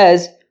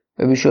says,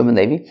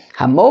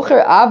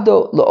 Hamocher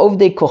Avdo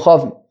L'Ovdei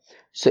Kochavim.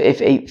 So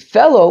if a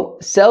fellow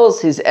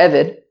sells his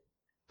Eved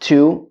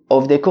to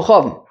Ovdei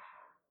Kochavim,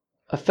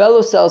 a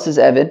fellow sells his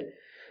Eved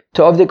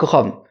to Ovdei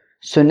Kochavim,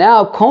 so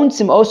now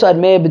Konsim also ad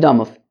Me'eh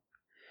B'damav.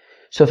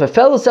 So if a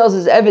fellow sells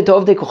his Eved to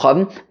Ovdei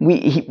Kochavim,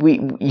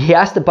 he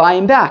has to buy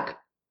him back.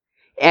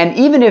 And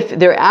even if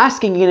they're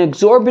asking an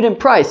exorbitant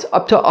price,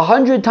 up to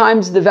 100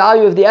 times the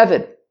value of the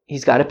Eved,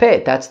 he's got to pay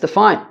it. That's the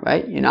fine,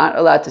 right? You're not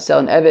allowed to sell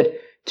an Eved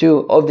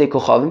to Ovdei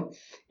Kochavim.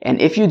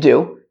 And if you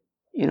do,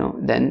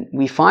 then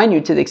we fine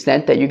you to the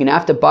extent that you're going to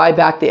have to buy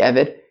back the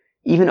Eved,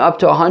 even up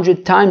to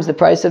 100 times the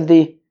price of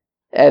the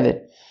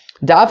Eved.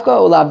 Davka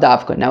or lav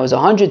davka? Now, is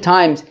 100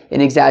 times an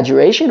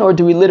exaggeration, or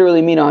do we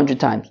literally mean 100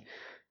 times?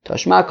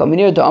 Tashma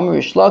Kaminir to Amr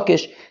Rish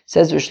Lakish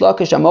says Rish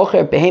Lakish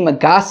Amocher Behema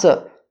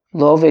Gasa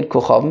Lo Oved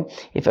Kochavim.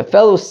 If a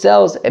fellow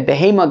sells a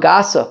Behema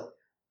Gasa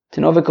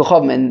to Oved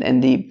Kochavim,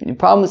 and the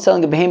problem with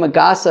selling a Behema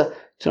Gasa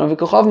to Oved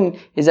Kochavim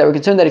is that we're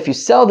concerned that if you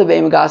sell the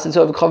Behema Gasa to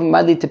Oved Kochavim, it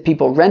might lead to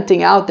people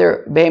renting out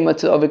their Behema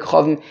to Oved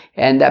Kochavim,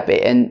 and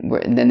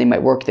then they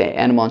might work the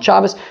animal on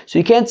Shabbos. So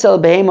you can't sell a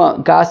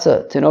Behema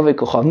Gasa to Oved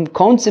Kochavim.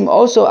 Konsim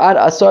also ad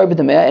asar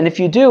b'dameh, and if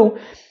you do,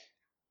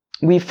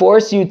 we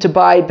force you to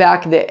buy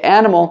back the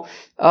animal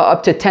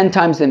up to 10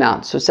 times the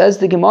amount. So says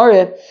the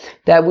Gemara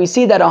that we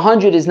see that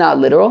 100 is not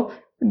literal,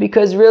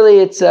 because really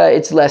it's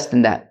less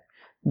than that.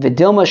 The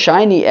Dilma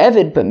shiny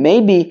Eved, but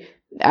maybe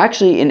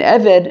actually in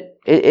Eved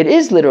it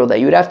is literal that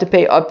you would have to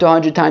pay up to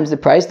 100 times the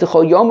price. The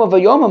Chol Yoma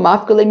Vayoma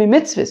Mafkale Mi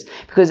Mitzvahs,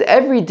 because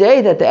every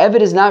day that the Eved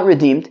is not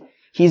redeemed,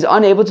 he's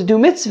unable to do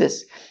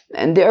mitzvahs,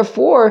 and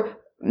therefore,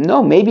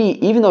 no, maybe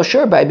even though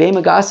sure by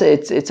Behema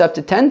Gasa it's up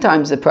to 10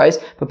 times the price,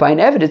 but by an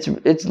Eved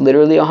it's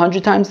literally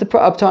 100 times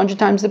up to 100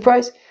 times the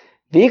price.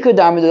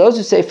 V'ikadam, those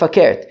who say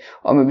fakert.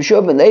 Rabbi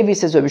Shua ben Levi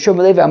says, Rabbi Shua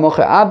ben Levi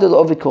Amocher Avdol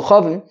Oved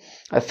Kochavim,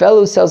 a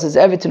fellow who sells his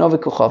Eved to Oved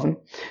Kochavim,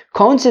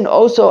 Konsin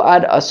also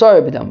ad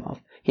asar b'damav.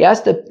 He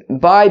has to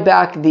buy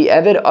back the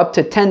Eved up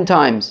to 10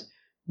 times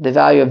the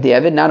value of the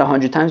Eved, not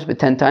 100 times, but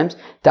 10 times.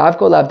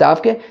 Davko lav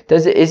davke.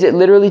 Is it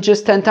literally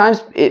just 10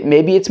 times?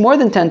 Maybe it's more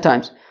than 10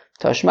 times.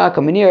 Tashma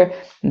Kaminir,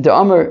 the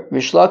Amr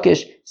Rish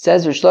Lakish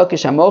says Rish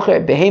Lakish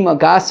Amocher Behema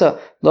Gasa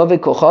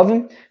Loved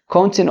Kochavim,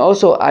 Konsin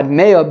also ad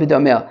Me'eh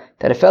b'dameh.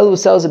 That a fellow who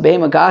sells a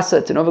Behema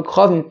Gasa to Oved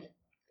Kochavim,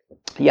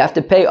 you have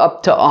to pay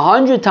up to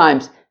 100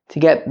 times to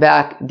get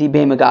back the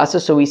Behema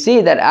Gasa. So we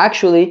see that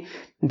actually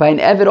by an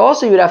Eved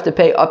also you would have to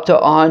pay up to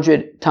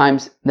 100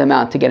 times the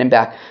amount to get him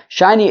back.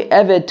 Shiny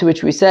Eved, to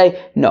which we say,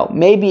 no,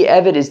 maybe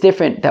Eved is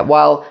different, that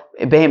while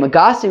a Behema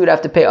Gasa you would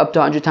have to pay up to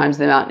 100 times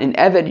the amount, in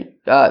Eved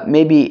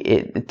maybe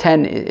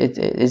 10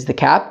 is the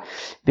cap,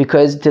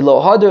 because the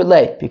lo hadar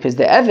le, because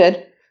the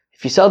Eved,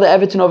 if you sell the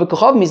Eved to Oved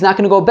Kochavim, he's not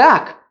going to go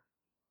back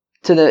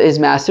to his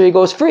master, he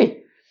goes free.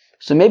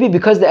 So maybe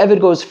because the Eved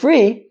goes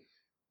free,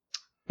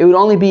 it would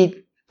only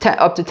be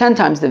up to 10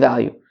 times the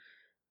value.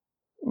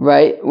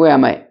 Right? Where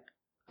am I?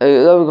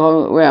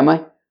 Where am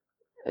I?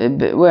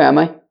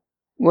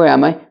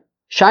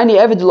 Shiny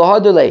Eved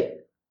lahadale.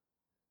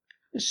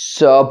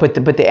 So, but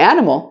the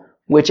animal,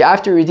 which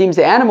after he redeems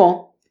the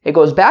animal, it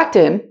goes back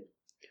to him.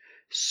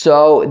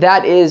 So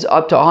that is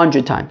up to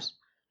 100 times.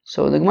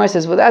 So the Gemara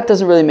says, well, that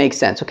doesn't really make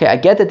sense. Okay, I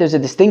get that there's a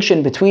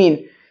distinction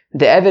between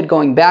the Eved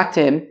going back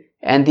to him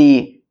and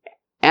the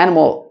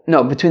animal,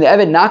 between the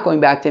Eved not going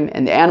back to him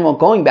and the animal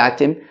going back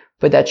to him,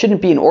 but that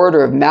shouldn't be an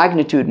order of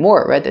magnitude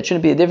more, right? That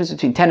shouldn't be the difference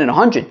between 10 and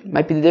 100. It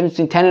might be the difference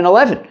between 10 and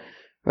 11,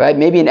 right?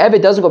 Maybe an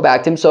Eved doesn't go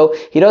back to him, so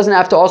he doesn't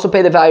have to also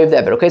pay the value of the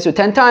Eved. Okay, so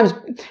 10 times,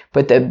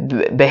 but the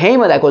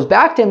Behema that goes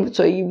back to him,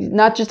 so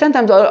not just 10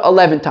 times,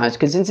 11 times,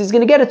 because since he's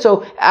going to get it,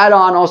 so add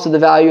on also the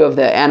value of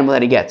the animal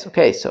that he gets.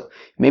 Okay, so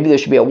maybe there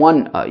should be a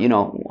one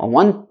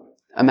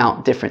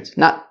amount difference,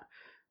 not,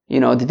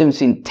 the difference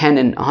between 10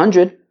 and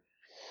 100.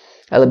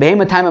 So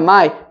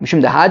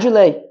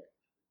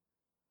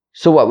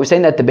what, we're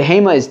saying that the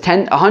behema is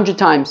 100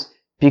 times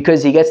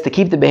because he gets to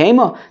keep the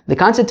behema? The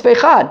concept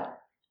tveichad.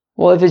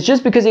 Well, if it's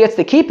just because he gets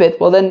to keep it,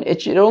 well then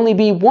it should only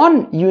be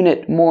 1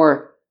 unit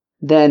more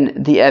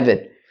than the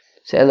eved.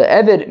 So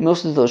eved,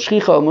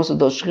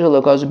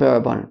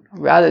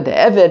 rather the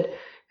eved,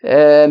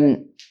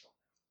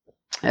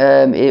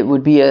 it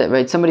would be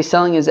right. Somebody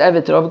selling his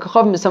eved to Rav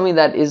Kachavim is something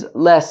that is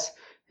less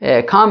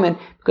common.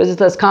 Because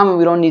it's less common,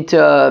 we don't need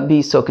to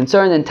be so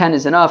concerned, and 10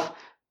 is enough.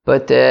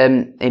 But a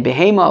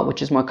behema,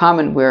 which is more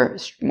common, we're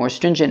more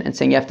stringent and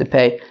saying you have to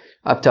pay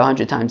up to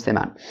 100 times the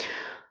amount.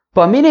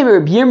 But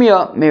Rabbi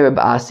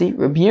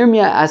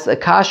Yirmiyah asked a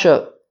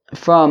kasha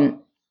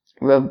from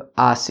Reb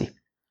Asi.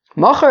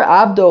 Mocher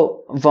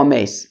abdo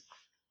vames.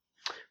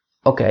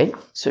 Okay,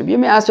 so Rabbi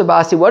Yirmiyah asked Reb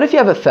Asi, what if you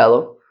have a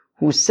fellow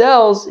who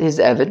sells his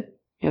eved?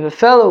 You have a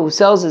fellow who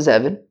sells his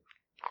eved.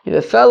 You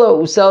have a fellow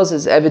who sells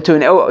his eved to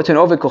an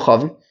oved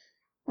kochavim.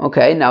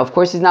 Okay, now of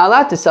course he's not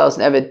allowed to sell his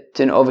eved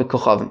to an oved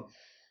kochavim.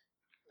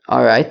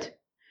 Alright,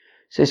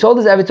 so he sold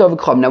his eved to oved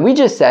kochavim. Now we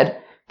just said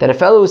that a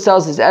fellow who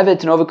sells his eved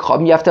to an oved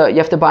kochavim, you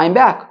have to buy him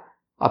back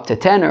up to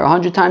 10 or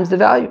 100 times the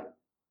value.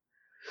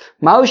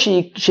 Ma'u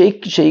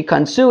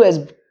sheyikansu as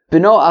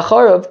beno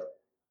acharav.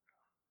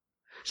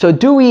 So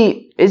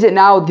is it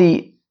now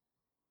the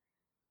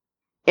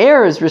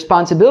heir's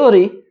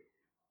responsibility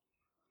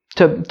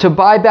to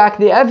buy back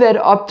the eved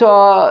up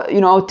to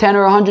 10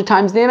 or 100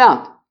 times the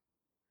amount?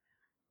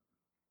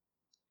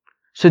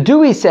 So do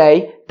we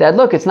say that,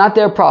 look, it's not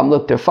their problem.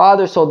 Look, their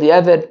father sold the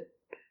eved.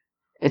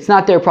 It's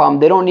not their problem.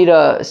 They don't need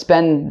to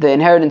spend the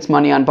inheritance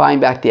money on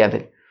buying back the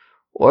eved.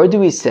 Or do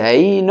we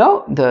say,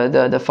 no,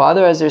 the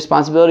father has the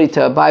responsibility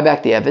to buy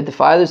back the eved. The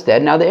father's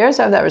dead. Now the heirs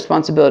have that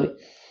responsibility.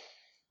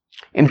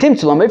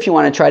 If you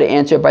want to try to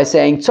answer it by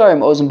saying,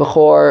 Tzarim ozim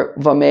bechor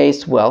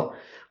vameis, well,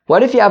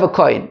 what if you have a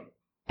kohen?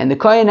 And the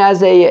kohen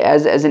has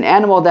as an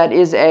animal that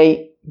is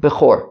a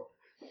bechor.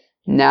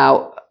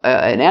 Now,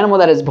 an animal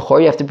that is bechor,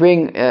 you have to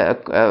bring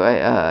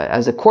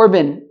as a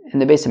korban in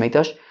the Beis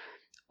HaMikdash.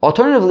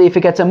 Alternatively, if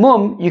it gets a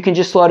mum, you can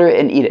just slaughter it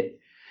and eat it.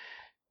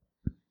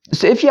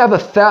 So if you have a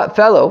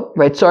fellow,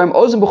 right, Tzarim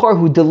ozim bechor,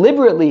 who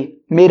deliberately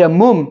made a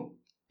mum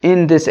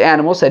in this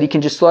animal, said he can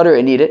just slaughter it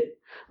and eat it,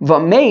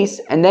 vameis,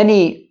 and then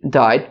he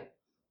died.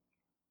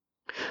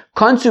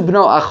 Kansu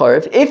b'no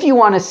acharv. If you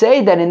want to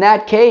say that in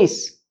that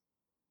case,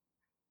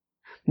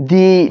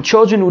 the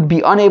children would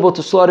be unable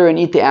to slaughter and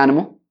eat the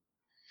animal.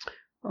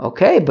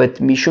 Okay, but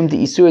mishum de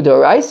isur de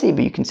oraisi,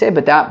 but you can say,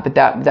 but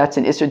that's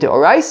an isur de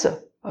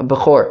oraisa, a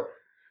bechor.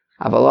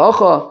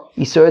 Avalacha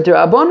isur de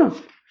rabbanon.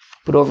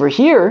 But over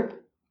here,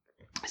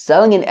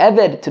 selling an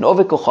eved to an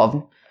oved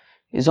kochavim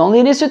is only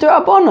an isur de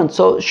rabbanon.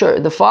 So sure,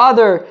 the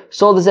father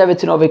sold his eved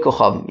to an oved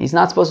kochavim. He's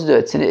not supposed to do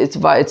it. It's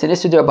an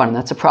isur de rabbanon.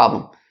 That's a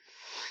problem.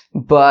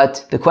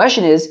 But the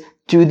question is,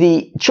 do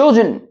the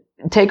children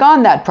take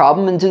on that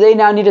problem, and do they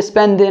now need to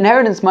spend the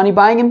inheritance money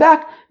buying him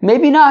back?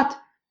 Maybe not.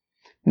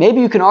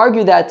 Maybe you can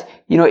argue that,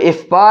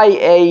 if by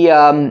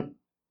the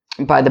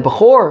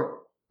bechor,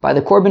 by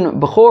the korban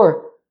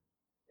bechor,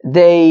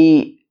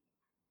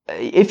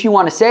 if you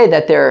want to say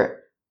that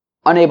they're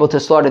unable to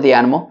slaughter the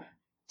animal,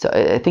 so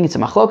I think it's a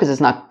machlokas, it's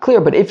not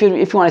clear, but if you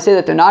want to say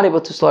that they're not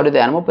able to slaughter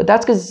the animal, but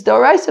that's because it's the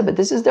oraisa, but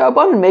this is their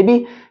abundant.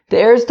 Maybe the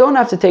heirs don't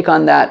have to take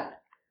on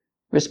that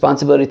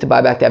responsibility to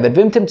buy back the eved.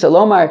 Vimtim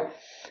tzalomar.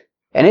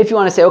 And if you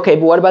want to say, okay,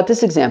 but what about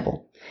this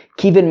example?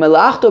 Kivin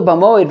melachto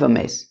b'moed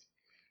v'mes.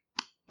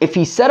 If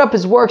he set up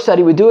his work so that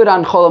he would do it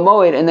on Chol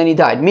HaMoed and then he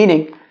died,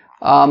 meaning, in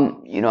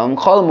Chol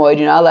HaMoed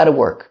you're not allowed to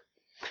work.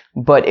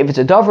 But if it's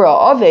a davar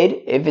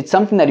aved, if it's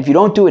something that if you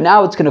don't do it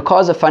now, it's going to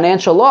cause a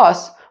financial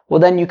loss, well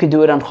then you could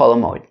do it on Chol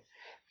HaMoed.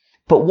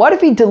 But what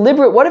if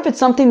what if it's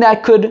something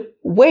that could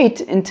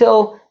wait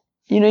until,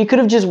 he could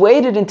have just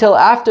waited until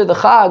after the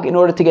Chag in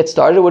order to get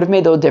started, it would have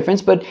made no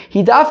difference, but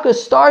he dafka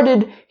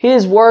started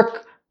his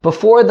work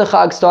before the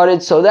Chag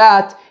started so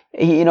that,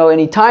 and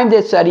he timed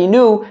it so that he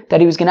knew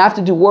that he was going to have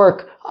to do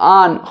work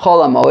on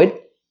Chol HaMoed,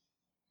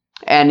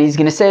 and he's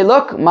going to say,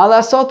 look, ma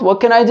lasot,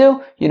 what can I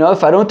do?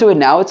 If I don't do it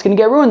now, it's going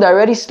to get ruined. I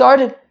already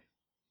started.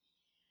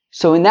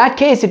 So in that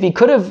case, if he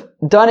could have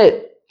done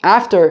it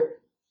after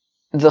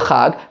the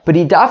Chag, but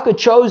he dafka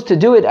chose to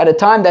do it at a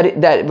time that it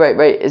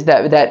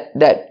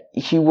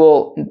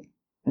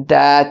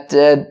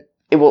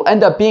will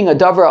end up being a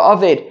davar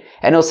aved,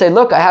 and he'll say,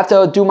 look, I have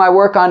to do my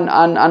work on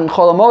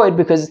Chol HaMoed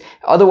because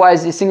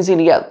otherwise this thing is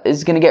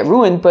going to get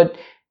ruined. But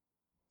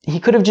he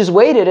could have just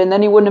waited and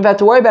then he wouldn't have had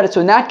to worry about it.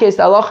 So in that case,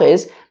 the halacha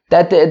is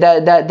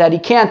that he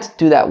can't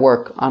do that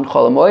work on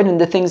Chol HaMoed, and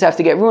the things have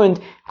to get ruined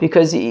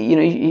because he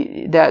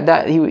did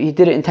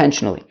it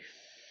intentionally.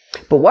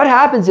 But what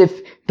happens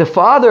if the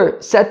father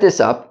set this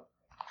up?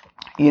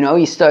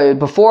 He started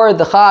before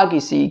the Chag.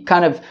 He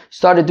kind of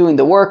started doing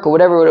the work or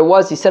whatever it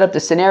was. He set up the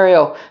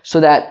scenario so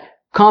that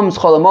comes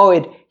Chol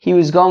HaMoed, he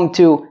was going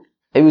to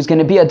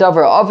be a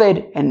davar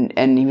aved,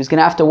 and he was going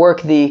to have to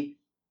work do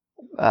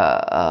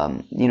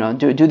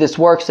this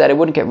work so that it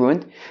wouldn't get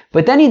ruined.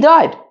 But then he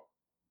died.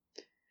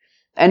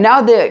 And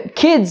now the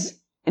kids,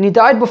 and he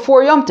died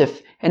before Yom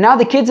Tif, and now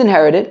the kids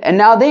inherit it, and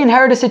now they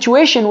inherit a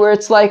situation where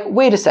it's like,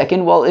 wait a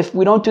second, well, if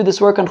we don't do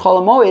this work on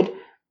Chol HaMoed,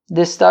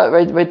 this stuff,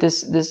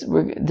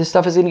 this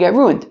stuff is going to get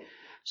ruined.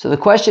 So the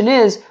question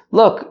is,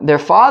 look, their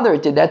father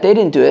did that, they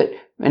didn't do it,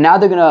 and now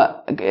they're going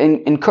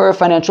to incur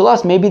financial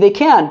loss. Maybe they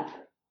can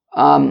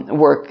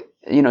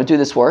do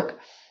this work.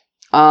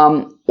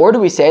 Or do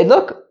we say,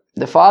 look,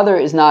 the father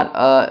is not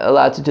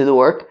allowed to do the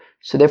work,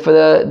 so therefore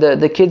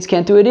the kids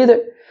can't do it either.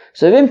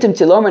 So if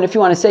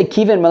you want to say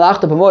kivin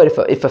malachta b'moed,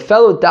 if a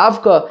fellow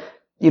davka,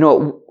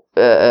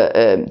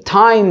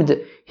 timed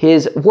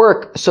his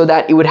work so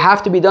that it would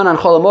have to be done on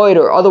Chol HaMoed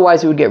or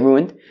otherwise it would get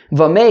ruined,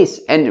 vameis,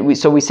 and we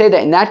say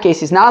that in that case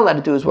he's not allowed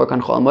to do his work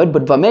on Chol HaMoed,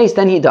 but vameis,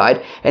 then he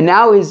died, and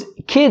now his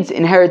kids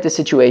inherit the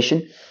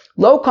situation.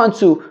 Lo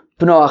kansu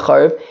b'no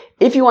acharev.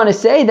 If you want to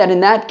say that in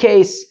that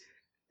case,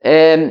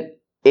 we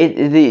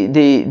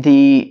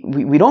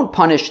don't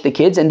punish the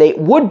kids, and they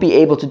would be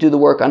able to do the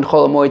work on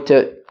Chol HaMoed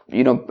to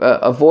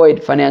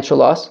avoid financial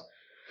loss.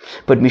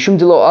 But mishum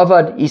de lo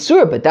avad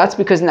isur, but that's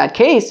because in that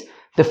case,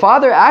 the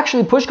father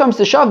actually, push comes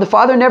to shove, the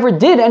father never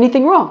did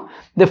anything wrong.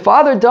 The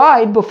father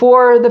died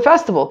before the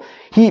festival.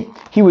 He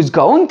was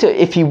going to,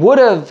 if he would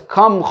have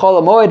come Chol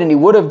HaMoed and he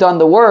would have done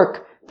the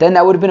work, then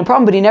that would have been a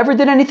problem, but he never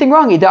did anything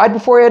wrong. He died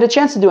before he had a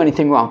chance to do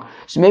anything wrong.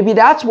 So maybe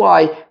that's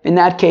why, in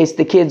that case,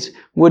 the kids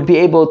would be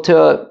able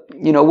to,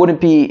 wouldn't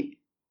be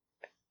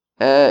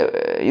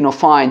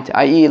fined,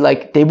 i.e.,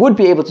 like they would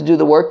be able to do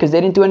the work because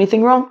they didn't do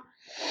anything wrong.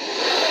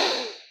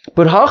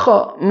 But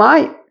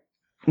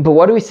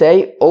what do we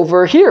say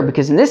over here?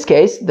 Because in this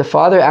case, the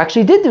father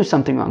actually did do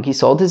something wrong. He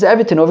sold his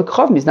evet to Oved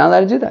Kochavim. He's not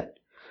allowed to do that.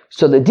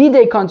 So the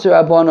didei kanser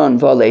abonon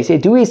v'aleise.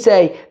 Do we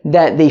say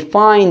that they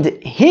find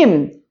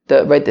him,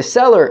 the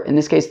seller, in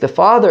this case the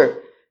father,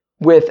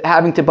 with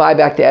having to buy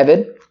back the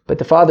evet, but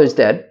the father's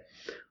dead?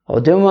 Or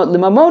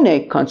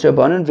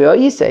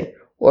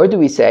do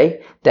we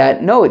say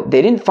that no,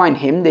 they didn't find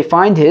him, they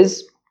find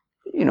his,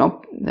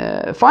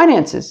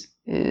 finances,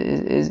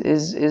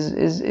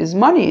 his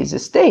money, his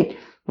estate,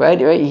 right?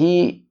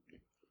 He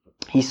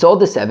sold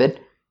the evet,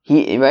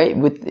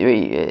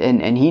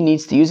 and he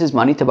needs to use his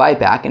money to buy it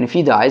back. And if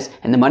he dies,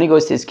 and the money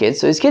goes to his kids,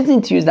 so his kids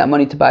need to use that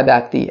money to buy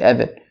back the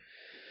evet.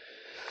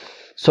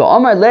 So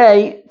Amar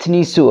Lei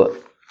T'nisua.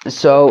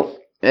 So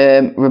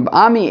Reb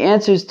Ami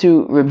answers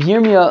to Reb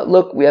Yirmiyah.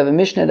 Look, we have a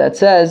Mishnah that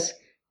says,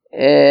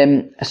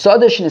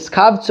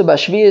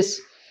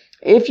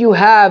 if you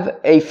have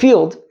a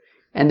field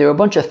and there are a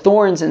bunch of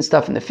thorns and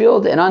stuff in the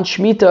field, and on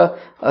Shemitah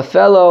a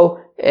fellow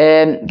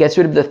gets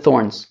rid of the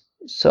thorns,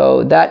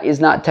 so that is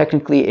not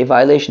technically a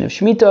violation of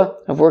Shemitah,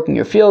 of working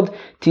your field.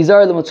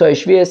 Tizar l'motzoi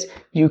shvius,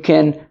 you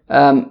can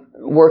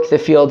work the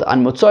field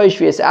on motzoi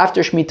shvius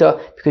after Shemitah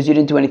because you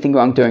didn't do anything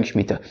wrong during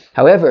Shemitah.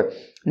 However,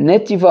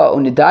 netiva or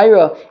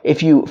nedaira,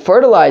 if you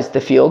fertilize the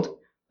field,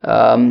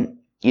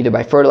 either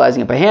by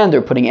fertilizing it by hand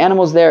or putting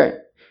animals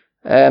there,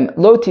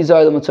 lo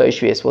tizar l'motzoi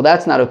shvius. Well,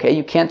 that's not okay.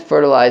 You can't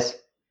fertilize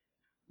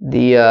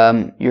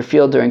your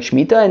field during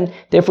Shemitah, and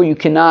therefore you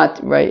cannot,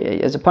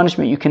 right, as a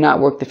punishment, you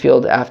cannot work the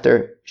field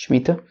after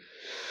Shemitah.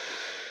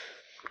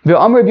 Says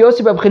Rabbi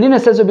Yosef Bar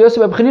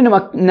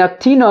Chanina,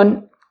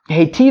 naktinon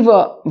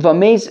hetiva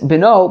vameis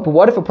beno. But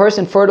what if a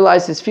person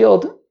fertilized his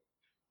field,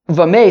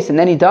 vameis, and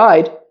then he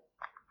died?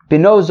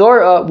 Beno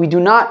zora, we do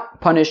not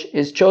punish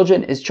his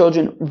children. His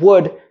children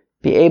would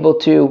be able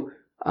to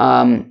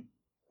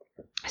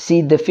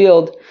seed the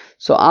field.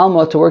 So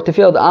alma, to work the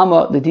field,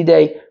 alma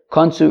l'didei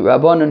kansu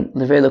rabbanon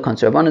levela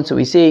kansu rabbanon. So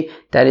we see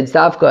that it's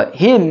davka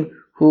him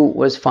who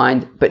was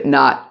fined, but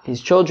not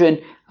his children.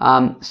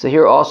 So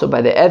here also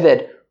by the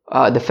eved,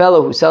 the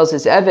fellow who sells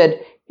his eved,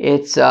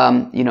 it's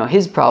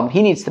his problem.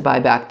 He needs to buy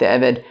back the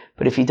eved,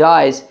 but if he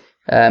dies,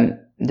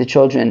 the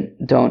children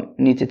don't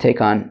need to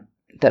take on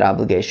that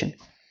obligation.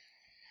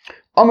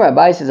 Omer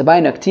Abai says,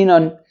 Abai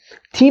naktinon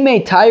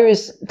timei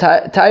tyrus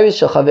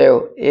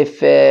shalchaveru.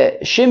 If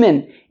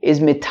Shimon is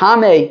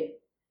mitame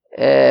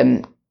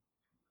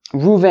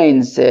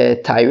Ruvain's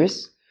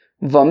tyrus,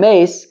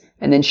 vameis,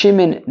 and then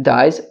Shimon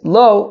dies,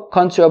 lo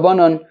kansu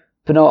rabbanon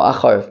b'no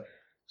acharv.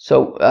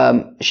 So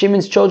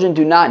Shimon's children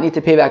do not need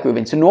to pay back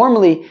Reuven. So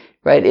normally,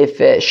 right,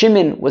 if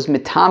Shimon was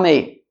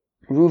mitame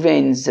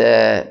Reuven's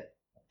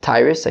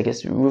tyrus, I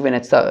guess Reuven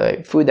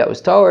had food that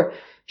was tahor,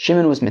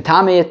 Shimon was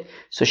mitame it,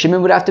 so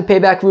Shimon would have to pay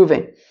back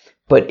Reuven.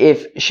 But if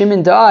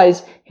Shimon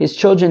dies, his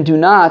children do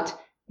not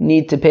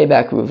need to pay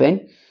back Reuven.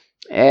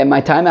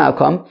 My time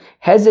outcome,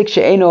 Hezek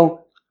she'eno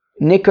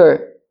nikar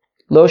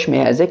lo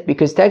shmei hezek,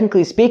 because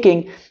technically speaking,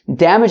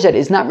 damage that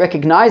is not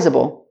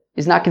recognizable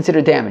is not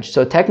considered damage.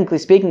 So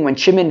technically speaking, when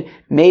Shimon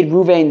made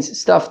Reuven's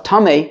stuff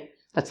tameh,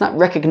 that's not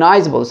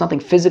recognizable. There's nothing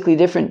physically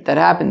different that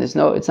happened. It's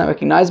not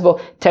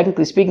recognizable.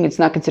 Technically speaking, it's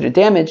not considered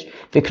damage.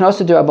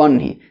 V'knosu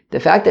d'Rabbanan. The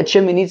fact that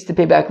Shimon needs to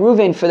pay back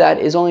Reuven for that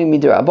is only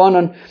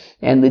mid'Rabbanan,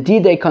 and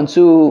l'didei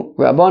kansu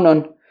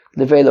Rabbanan,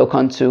 l'vei lo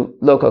kansu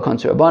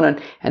Rabbanan,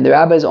 and the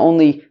rabbis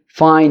only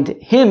find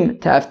him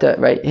to have to,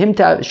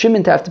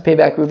 Shimon to have to pay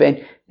back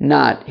Reuven,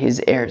 not his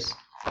heirs.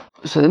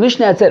 So the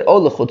Mishnah had said, oh,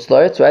 l'chutz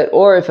la'aretz, right?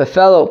 Or if a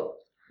fellow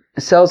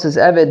sells his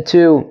eved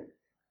to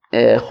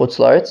chutz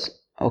la'aretz,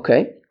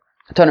 okay.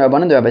 The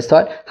rabbis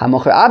taught,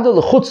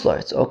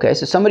 okay,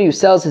 so somebody who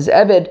sells his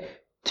eved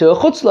to a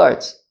chutz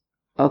la'aretz,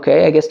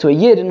 okay, I guess to a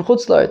yid in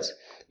chutz la'aretz,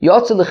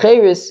 yotze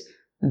l'cheiris,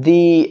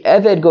 the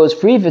eved goes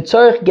free,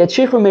 v'tzorich get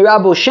shichur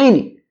mirabo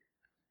sheni,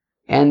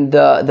 and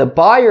the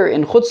buyer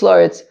in chutz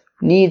la'aretz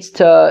needs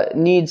to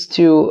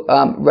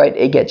write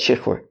a get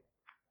shichur.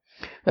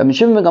 Rabbi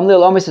Shimon ben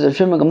Gamliel Omer says, Rabbi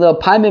Shimon ben Gamliel,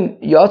 paimim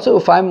yotze,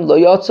 ufaimim lo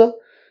yotze.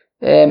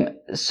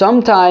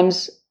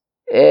 Sometimes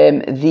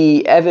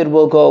the Eved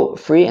will go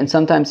free, and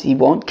sometimes he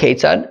won't.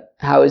 Ketzad,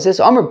 how is this?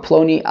 Amr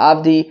ploni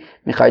avdi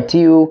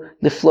michartiu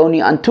lifloni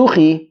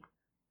antuchi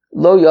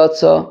lo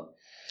yotza.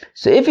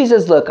 So if he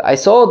says, look, I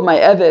sold my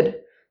Eved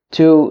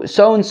to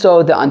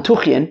so-and-so the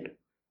Antuchian,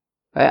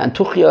 right?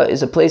 Antuchia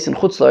is a place in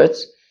Chutz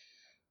La'aretz.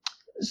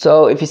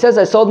 So if he says,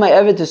 I sold my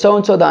Eved to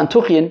so-and-so the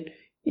Antuchian,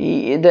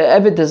 the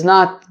Eved does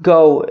not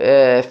go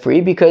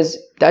free, because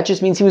that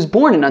just means he was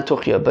born in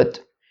Antuchia, but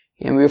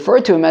we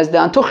refer to him as the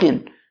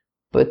Antuchian.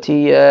 But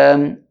he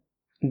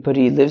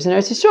lives in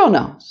Eretz Yisrael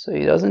now, so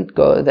he doesn't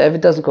go. The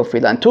Eved doesn't go free.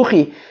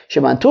 L'antuchi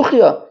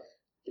shemantuchia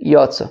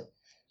yotza.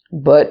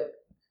 But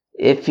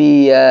if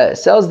he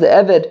sells the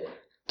Eved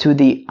to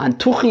the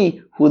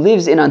Antuchi who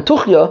lives in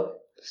Antuchia,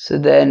 so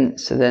then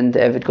the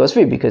Eved goes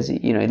free, because he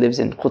lives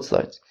in Chutz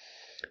La'aretz.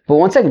 But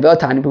one second,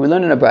 but we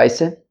learn in a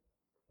brayse,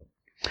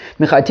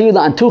 mechatiri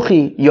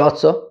la'antuchi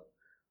yotza.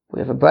 We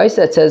have a brayse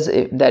that says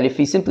that if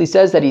he simply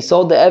says that he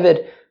sold the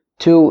Eved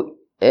to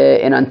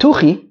an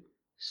Antuchi,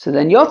 so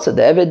then Yotza,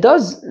 the Eved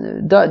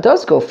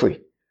does go free.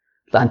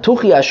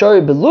 L'antuchi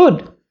ashari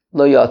belud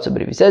lo Yotza.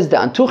 But if he says the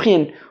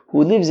Antuchian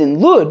who lives in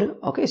Lud,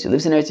 okay, so he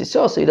lives in Eretz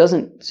Yisrael, so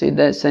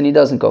then he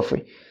doesn't go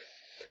free.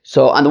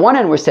 So on the one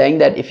hand, we're saying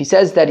that if he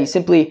says that he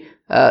simply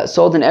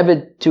sold an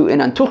Eved to an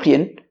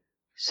Antuchian,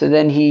 so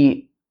then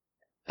he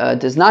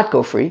does not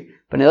go free.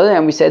 But on the other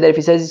hand, we say that if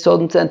he says he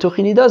sold him to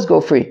Antuchian, he does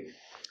go free.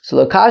 So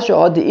lokasha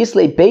had the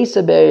islay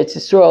beisa be'eretz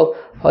Yisrael,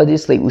 had the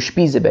islay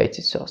ushpiza be'eretz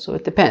Yisrael. So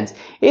it depends.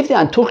 If the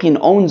Antuchian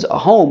owns a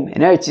home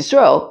in Eretz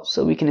Yisrael,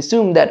 so we can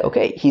assume that,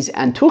 okay, he's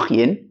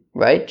Antuchian,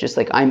 right? Just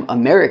like I'm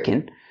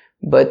American,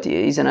 but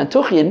he's an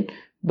Antuchian,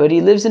 but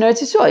he lives in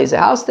Eretz Yisrael. He has a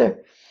house there.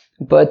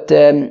 But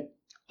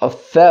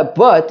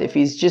if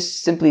he's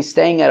just simply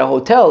staying at a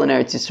hotel in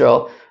Eretz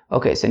Yisrael,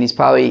 okay, so then he's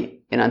probably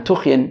an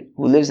Antuchian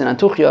who lives in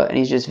Antuchia, and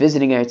he's just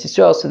visiting Eretz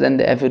Yisrael, so then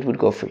the Eved would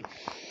go free.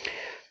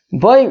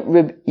 By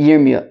Reb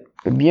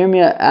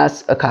Yirmiyah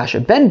asks a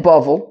kasha. Ben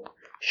Bavel,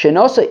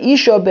 shenosa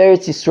isha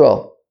be'eretz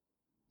Yisrael.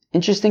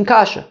 Interesting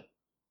kasha.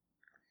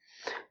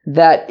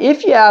 That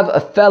if you have a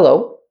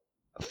fellow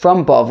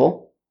from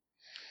Bavel,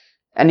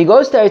 and he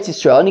goes to Eretz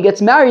Yisrael, and he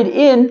gets married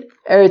in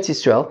Eretz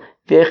Yisrael,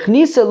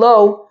 ve'echnisa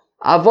lo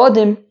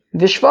avodim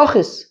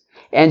v'shvachis,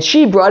 and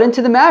she brought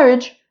into the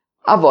marriage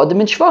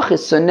avodim and shvachis.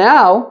 So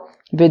now,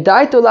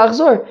 v'daito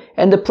lachzor,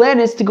 and the plan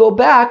is to go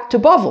back to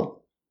Bavel.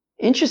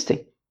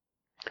 Interesting.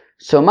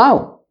 So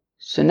now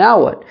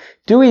what?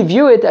 Do we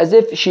view it as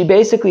if she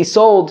basically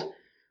sold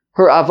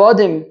her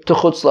avodim to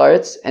Chutz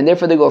La'aretz, and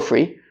therefore they go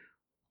free?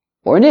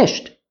 Or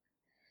nisht?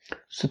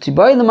 So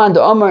tibai leman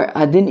da'amar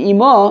hadin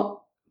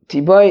imo,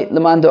 tibai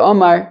leman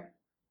da'amar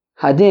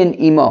hadin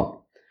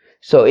imo.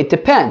 So it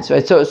depends,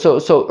 right?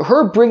 So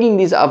her bringing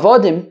these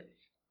avodim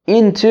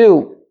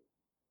into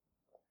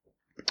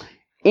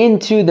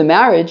the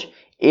marriage,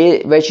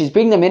 right? She's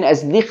bringing them in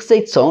as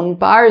nichsei tzon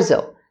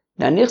barzel.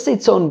 Now nichsei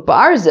tzon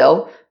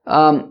barzel,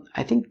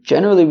 I think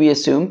generally we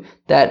assume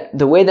that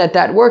the way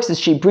that works is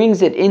she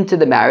brings it into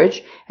the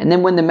marriage, and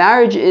then when the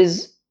marriage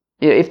is,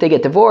 if they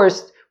get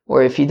divorced,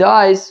 or if he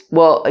dies,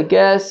 well, I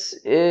guess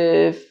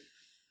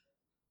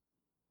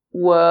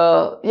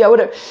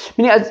whatever.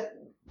 Meaning,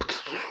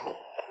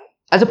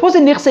 as opposed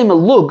to nichsei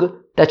malug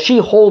that she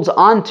holds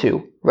on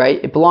to, right?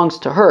 It belongs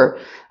to her.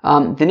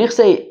 The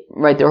nichsei,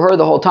 right, they're hers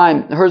the whole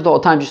time,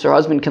 just her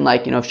husband can,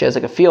 if she has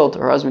a field,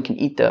 her husband can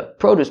eat the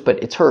produce, but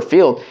it's her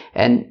field,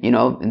 and,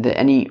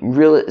 any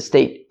real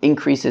estate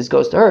increases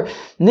goes to her.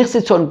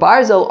 Nichsei tzon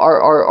barzel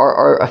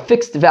are a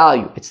fixed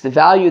value. It's the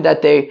value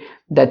that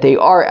they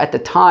are at the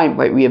time,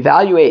 right? We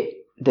evaluate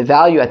the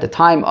value at the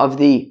time of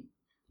the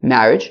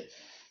marriage.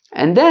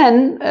 And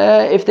then,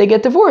 if they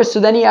get divorced, so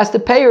then he has to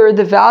pay her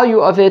the value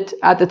of it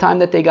at the time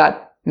that they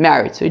got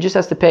married. So he just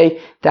has to pay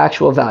the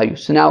actual value.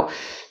 So now,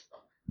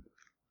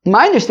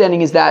 my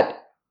understanding is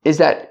that is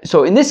that,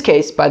 so in this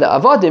case, by the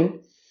avodim,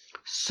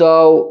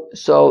 so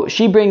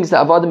she brings the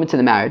avodim into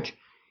the marriage,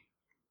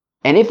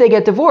 and if they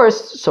get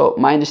divorced, so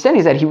my understanding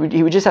is that he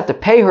would just have to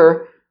pay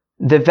her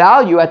the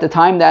value at the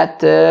time that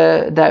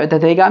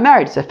they got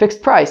married. It's a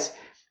fixed price.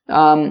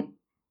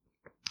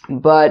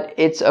 But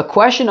it's a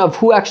question of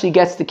who actually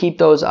gets to keep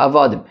those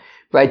avodim,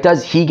 right?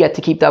 Does he get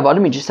to keep the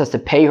avodim? He just has to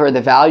pay her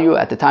the value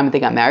at the time that they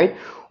got married?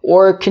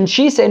 Or can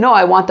she say, no,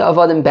 I want the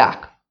avodim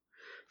back?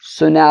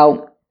 So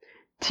now,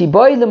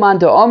 Tiboy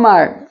Lemanda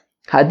Omar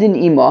Hadin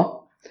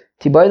Imo,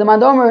 Tiboy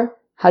Lemanda Omar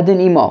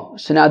Hadin Imo.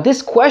 So now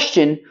this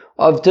question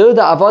of do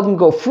the avodim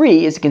go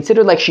free is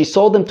considered like she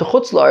sold them to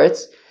Chutz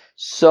La'aretz.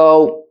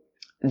 So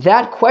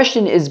that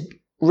question is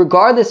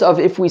regardless of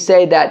if we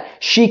say that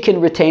she can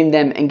retain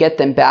them and get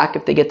them back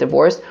if they get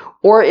divorced,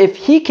 or if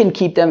he can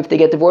keep them if they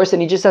get divorced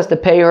and he just has to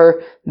pay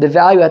her the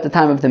value at the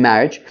time of the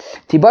marriage.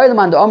 Tibar the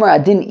Manda Omer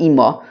Adin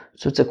Ima.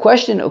 So it's a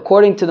question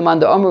according to the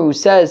Manda Omer who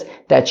says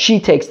that she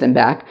takes them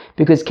back,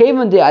 because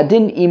Kevan de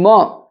Adin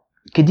Ima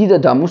Kedida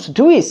Damus,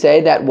 do we say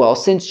that, well,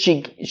 since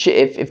she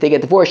if they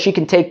get divorced, she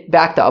can take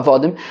back the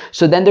Avodim,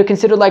 so then they're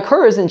considered like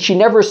hers and she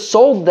never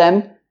sold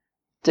them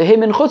to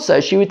him in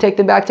Chutzah, she would take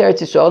them back to Eretz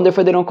Yisrael, and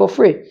therefore they don't go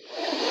free.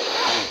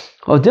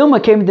 Or do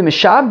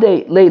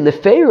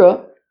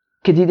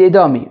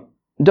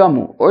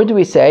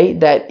we say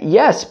that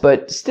yes,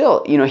 but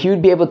still, he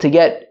would be able to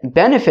get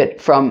benefit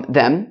from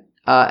them,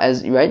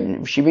 as right?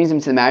 If she brings him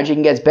to the marriage, he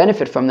can get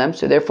benefit from them,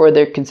 so therefore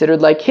they're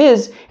considered like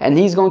his, and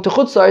he's going to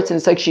Chutz La'aretz, and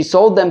it's like she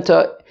sold them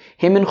to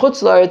him in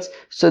Chutz La'aretz,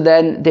 so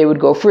then they would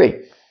go free.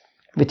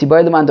 We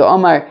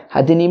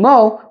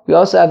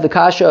also have the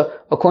kasha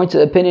according to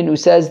the opinion who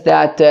says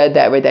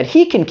that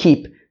he can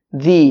keep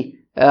the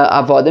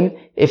avodim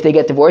if they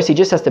get divorced. He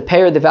just has to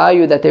pay her the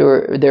value that they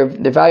were their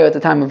value at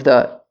the time of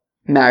the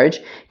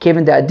marriage. Do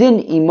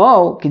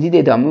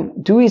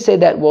we say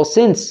that, well,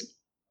 since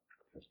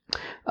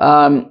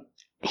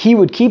he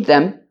would keep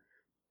them,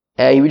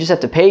 he would just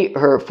have to pay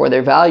her for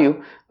their value.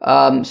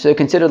 So they're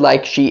considered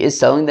like she is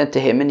selling them to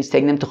him and he's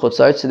taking them to Chutz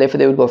La'aretz, so therefore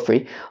they would go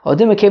free. So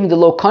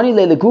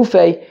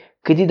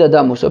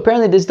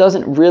apparently this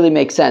doesn't really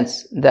make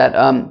sense.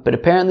 But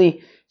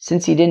apparently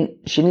since she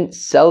didn't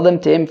sell them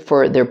to him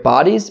for their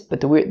bodies,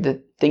 but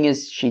the thing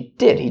is she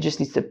did. He just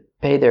needs to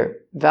pay their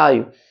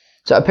value.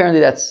 So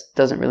apparently that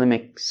doesn't really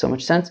make so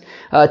much sense.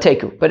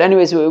 Teku. But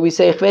anyways, we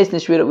say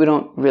chveisnish, we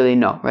don't really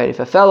know, right? If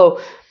a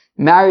fellow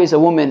marries a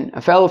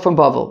fellow from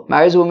Bavel,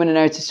 marries a woman in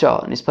Eretz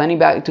Yisrael, and he's planning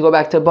to go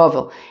back to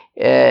Bavel,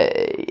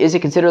 is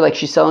it considered like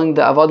she's selling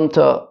the avodim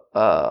to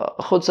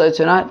Chutz La'aretz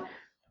or not?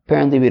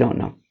 Apparently we don't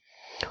know.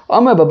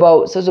 Amar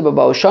Babao, says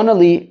Babao,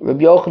 Shanali,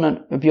 Rabbi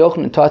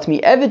Yochanan taught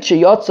me, Eved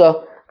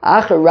sheyotza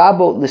acher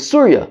rabo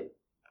l'Surya.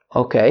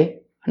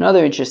 Okay,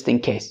 another interesting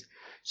case.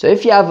 So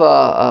if you have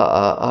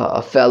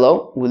a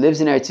fellow who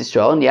lives in Eretz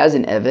Yisrael and he has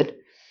an Eved,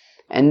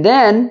 and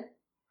then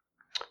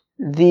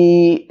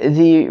the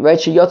right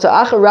sheyotza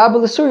acher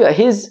rabo l'Surya,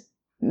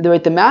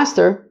 the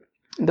master,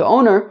 the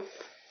owner,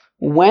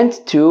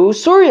 went to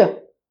Surya,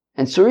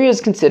 and Surya is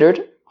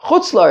considered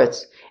Chutz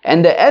La'aretz,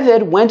 and the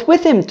Eved went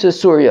with him to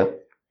Surya.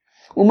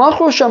 And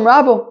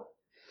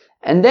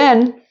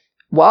then,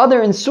 while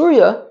they're in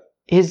Surya,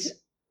 his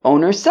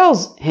owner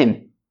sells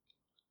him.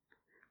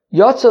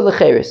 Yotza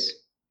lecheres.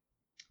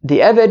 The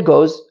Eved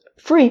goes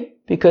free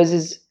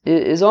because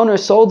his owner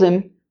sold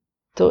him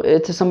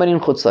to somebody in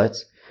Chutz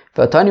La'aretz.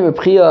 V'atani Reb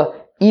Chia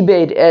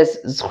ibed es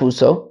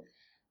zchuso.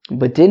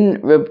 But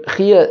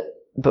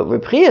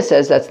Reb Chia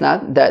says that's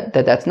not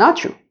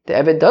true. The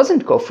Eved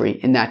doesn't go free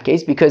in that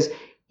case because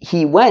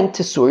he went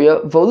to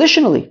Surya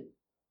volitionally.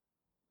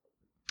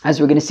 As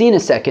we're going to see in a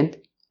second,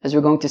 and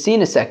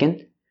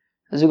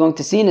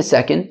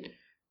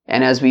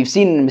as we've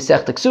seen in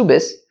Masechta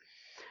Ksubis,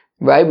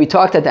 right? We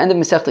talked at the end of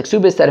Masechta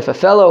Ksubis that if a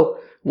fellow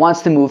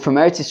wants to move from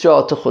Eretz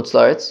Yisrael to Chutz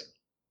La'aretz,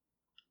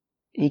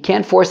 he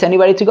can't force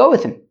anybody to go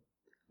with him.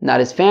 Not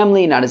his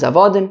family, not his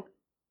avodim.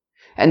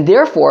 And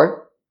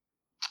therefore,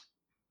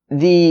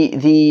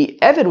 the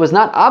Eved was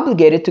not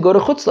obligated to go to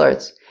Chutz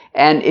La'aretz.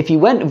 And if he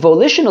went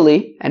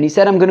volitionally, and he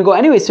said, I'm going to go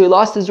anyway, so he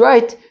lost his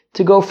right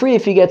to go free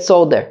if he gets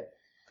sold there.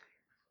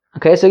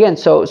 Okay, so again,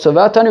 so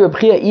V'atani Reb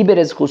Chia ibed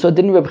es zchuso.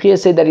 Didn't Reb Chia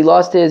say that he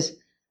lost his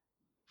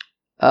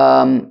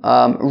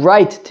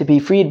right to be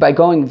freed by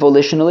going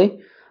volitionally?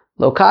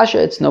 Lo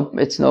kasha, it's no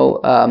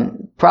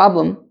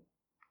problem.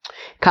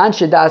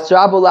 Kanshe das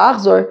rabu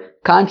lachzor,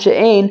 kanshe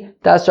ein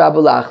das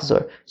rabu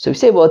lachzor. So we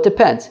say, well, it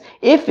depends.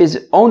 If his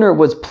owner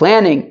was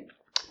planning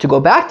to go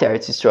back to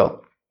Eretz Yisrael,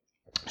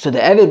 so the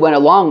Eved went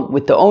along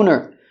with the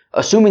owner,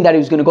 assuming that he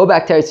was going to go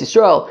back to Eretz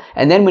Yisrael,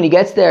 and then when he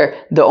gets there,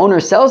 the owner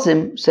sells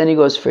him, so then he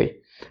goes free.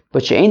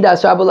 But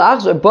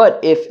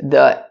if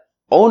the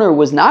owner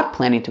was not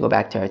planning to go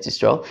back to Eretz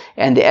Yisrael,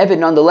 and the Eved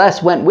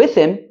nonetheless went with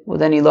him, well,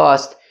 then he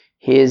lost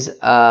his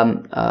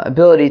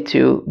ability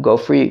to go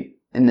free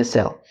in the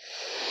sale.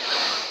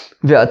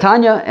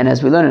 And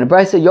as we learn in the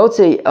Brisa,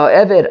 Yotze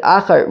Eved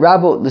Achar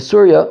Rabo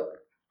L'Surya,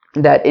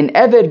 that an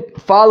Eved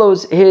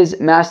follows his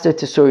master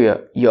to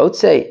Surya.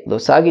 Yotze,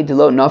 Losagi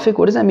Delo Nafik.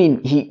 What does that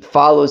mean? He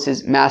follows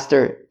his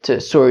master to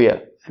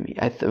Surya. I mean,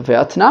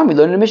 we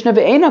learn in the Mishnah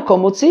Ve'ena Kol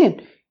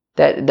Motziin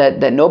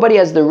that nobody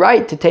has the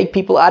right to take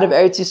people out of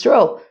Eretz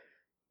Yisrael.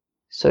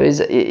 So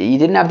he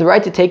didn't have the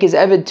right to take his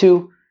Eved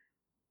to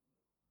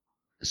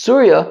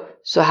Surya.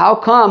 So how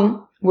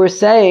come we're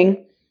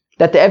saying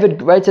that the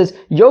Eved, right, says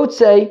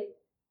Yotze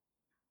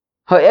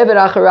Ha'eved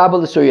Achar Rabba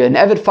l'Surya, and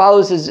Eved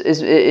follows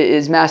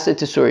his master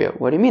to Surya.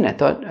 What do you mean? I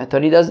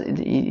thought he doesn't.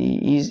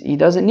 He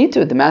doesn't need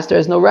to. The master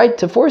has no right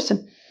to force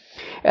him.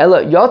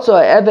 Ela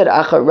Yotza Eved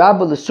Achar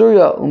Rabba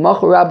l'Surya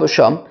u'Machur Rabba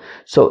Sham.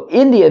 So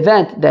in the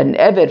event that an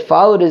Eved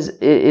followed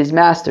his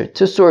master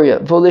to Surya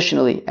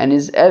volitionally, and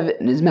his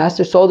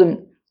master sold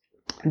him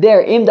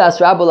there, Imdas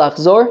Rabba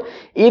l'Achzor,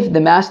 if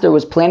the master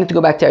was planning to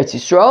go back to Eretz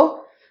Yisrael,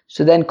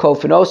 so then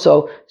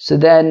Kofinoso, so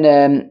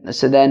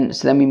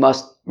then we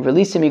must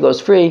release him. He goes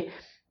free,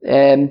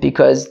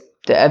 because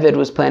the Eved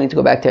was planning to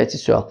go back to Eretz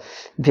Yisrael.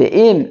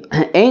 Ve'im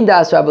ein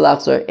das Rabba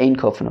l'Achzor ein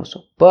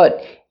Kofinoso.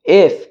 But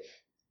if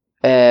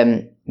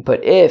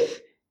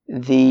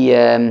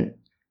the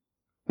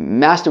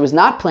master was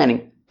not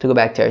planning to go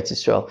back to Eretz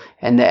Yisrael,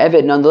 and the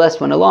Eved nonetheless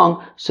went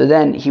along, so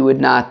then he would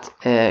not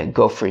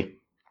go free.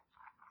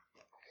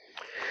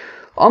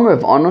 Amr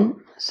of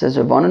Anon, says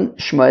Rav Anon,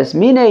 Shmoes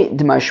mine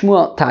d'mar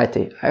Shmuel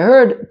taite. I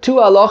heard two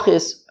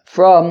halachis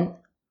from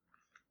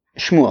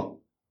Shmuel.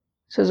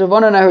 Says Rav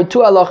Anon, I heard two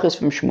halachis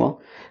from Shmuel.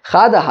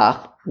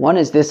 Chadahach, one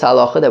is this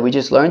halacha that we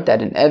just learned,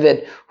 that an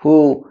Eved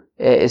who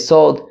is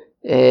sold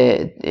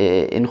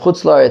in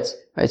Chutz La'aretz,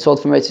 right,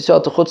 sold from Eretz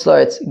Yisrael to Chutz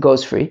La'aretz,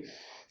 goes free.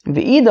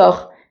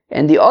 V'idach,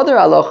 and the other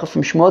halacha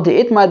from Shmuel, the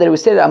itmar, that it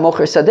was stated,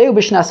 Amocher Sadeu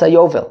b'shnas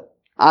hayovel,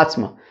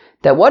 Atzma,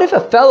 that what if a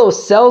fellow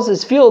sells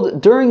his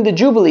field during the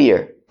Jubilee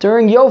year,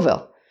 during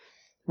Yovel,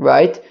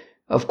 right?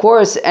 Of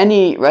course,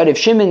 if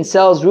Shimon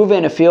sells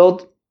Reuven a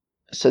field,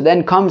 so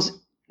then comes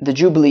the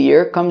Jubilee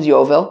year, comes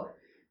Yovel,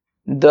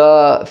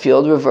 the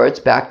field reverts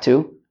back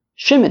to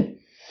Shimon.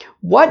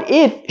 What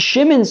if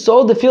Shimon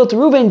sold the field to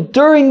Reuven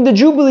during the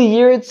Jubilee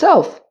year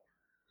itself?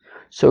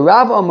 So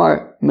Rav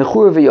Amar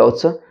Mechur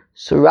v'yotza.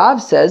 So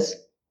Rav says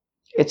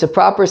it's a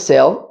proper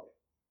sale.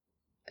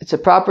 It's a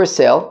proper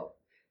sale,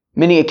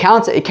 meaning it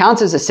counts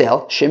as a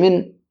sale.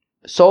 Shimon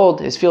sold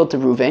his field to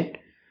Reuven,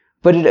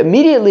 but it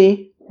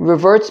immediately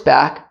reverts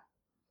back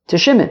to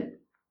Shimon.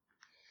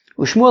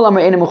 Ushmuel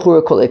Amar Eina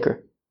Mechura Kol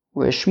Iker,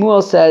 where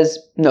Shmuel says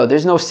no,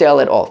 there's no sale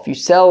at all. If you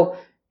sell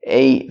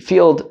a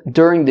field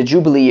during the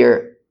Jubilee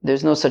year,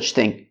 there's no such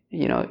thing.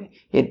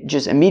 It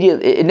just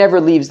immediately, it never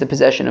leaves the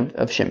possession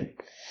of Shimon.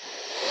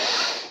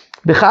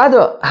 And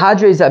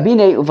says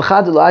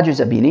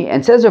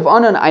Rav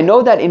Anan, I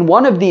know that in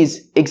one of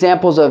these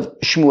examples of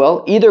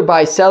Shmuel, either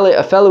by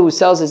a fellow who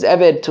sells his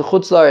Eved to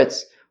Chutz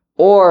La'aretz,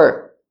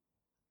 or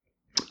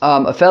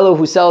a fellow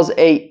who sells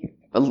a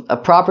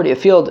property, a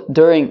field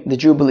during the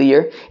Jubilee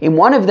year, in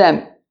one of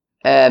them,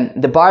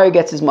 the buyer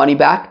gets his money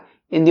back,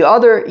 in the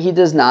other, he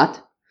does not.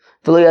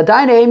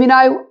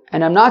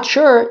 And I'm not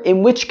sure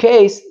in which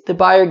case the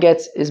buyer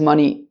gets his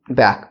money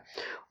back.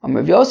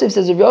 Rav Yosef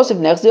says, well,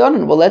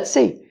 let's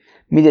see.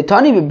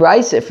 Midetani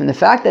b'braisa, from the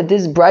fact that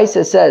this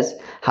braisa says,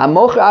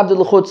 Hamocher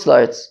abdul chutz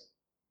la'aretz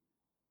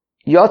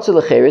yotzu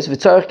l'cheres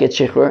v'tzarich get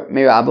shichrur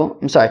mirabo.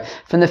 I'm sorry.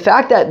 From the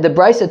fact that the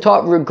braisa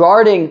taught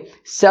regarding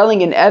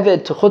selling an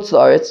Eved to chutz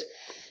la'aretz,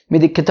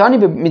 midetani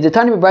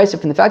b'braisa,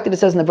 from the fact that it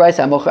says in the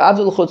braisa, Hamocher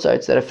abdul chutz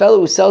la'aretz, that a fellow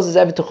who sells his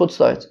Eved to chutz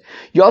la'aretz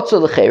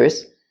yotzu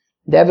l'cheres,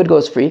 the Eved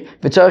goes free,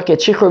 v'tzarich get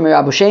shichrur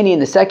mirabo sheni,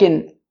 and the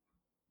second,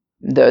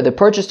 the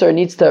purchaser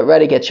needs to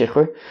already get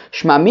shichrur.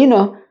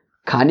 Shmamina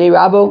Kane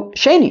Rabo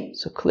Sheni.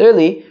 So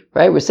clearly,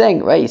 right, we're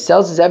saying, right, he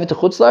sells his Eved to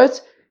Chutz La'aretz,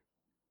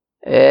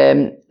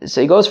 so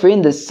he goes free,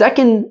 and the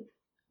second,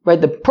 right,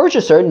 the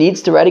purchaser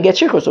needs to already get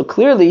shikhr. So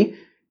clearly,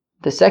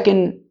 the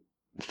second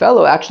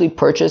fellow actually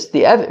purchased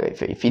the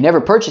Eved. If he never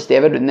purchased the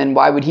Eved, then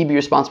why would he be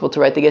responsible to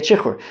right to get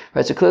shikhr?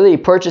 Right, so clearly he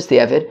purchased the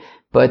Eved,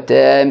 but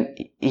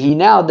he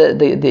now,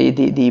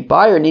 the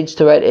buyer needs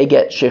to right a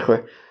get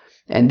shikhr.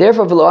 And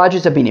therefore,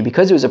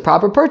 because it was a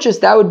proper purchase,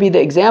 that would be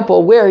the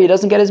example where he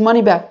doesn't get his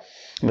money back.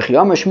 And when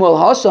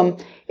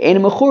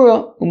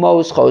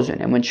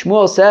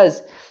Shmuel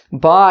says,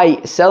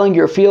 by selling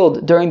your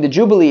field during the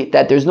Jubilee,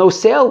 that there's no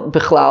sale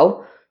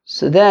bichlal,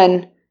 so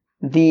then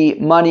the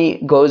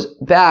money goes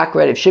back,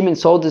 right? If Shimon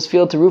sold his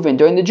field to Reuven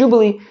during the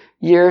Jubilee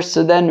year,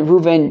 so then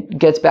Reuven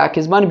gets back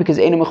his money because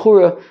Eina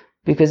Mechura,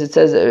 because it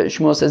says,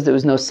 Shmuel says there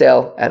was no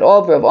sale at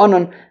all. Rav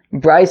Anan,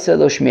 Braisa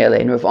lo shmiele.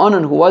 And Rav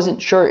Anan, who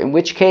wasn't sure in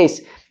which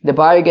case the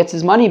buyer gets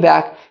his money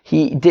back,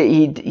 he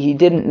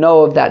didn't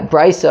know of that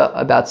Braisa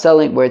about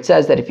selling, where it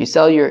says that if you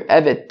sell your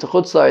Eved to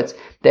Chutz La'aretz,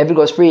 the Eved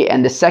goes free,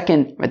 and the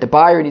second, right, the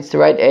buyer needs to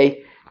write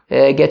a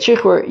get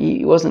shikhr.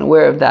 He wasn't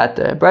aware of that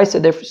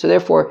Braisa, so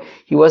therefore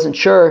he wasn't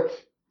sure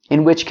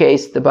in which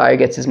case the buyer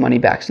gets his money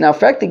back. So now,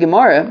 fact, the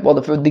Gemara, well,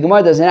 the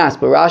Gemara doesn't ask,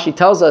 but Rashi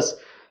tells us,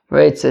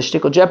 right, it's a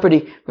shtickle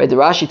jeopardy, right, the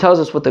Rashi tells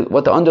us what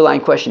the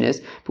underlying question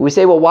is, but we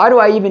say, well, why do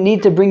I even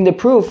need to bring the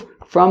proof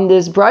from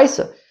this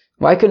Braisa?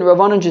 Why couldn't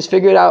Ravanan just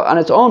figure it out on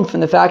its own from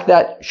the fact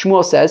that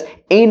Shmuel says,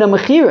 Eina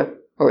Mechira,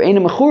 or Eina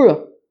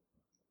Mechura,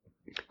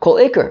 Kol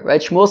Iker,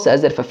 right? Shmuel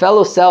says that if a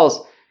fellow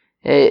sells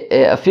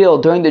a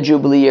field during the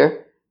Jubilee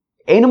year,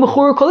 Eina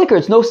Mechura Kol Iker,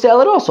 it's no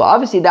sale at all. So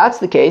obviously that's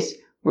the case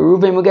where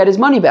Reuven will get his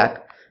money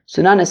back.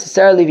 So not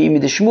necessarily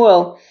V'imi de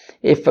Shmuel,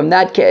 if from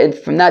that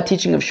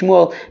teaching of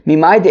Shmuel,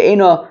 Mimai de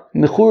Eina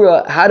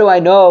Mechura, how do I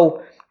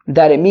know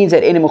that it means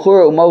that Eina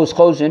Mechura Umos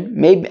Chozin?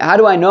 Maybe, how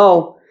do I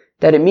know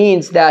that it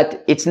means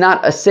that it's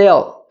not a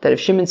sale, that if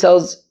Shimon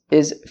sells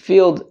his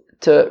field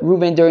to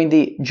Reuven during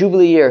the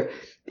Jubilee year,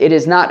 it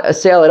is not a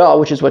sale at all,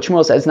 which is what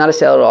Shmuel says, it's not a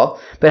sale at all.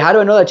 But how do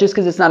I know that just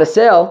because it's not a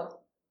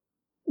sale,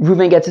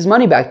 Reuven gets his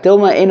money back?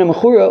 Dilma Eina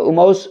Mechura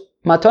Umos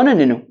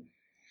Matonaninu.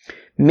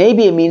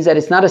 Maybe it means that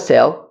it's not a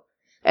sale,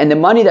 and the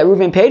money that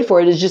Reuven paid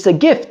for it is just a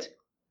gift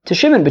to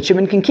Shimon, but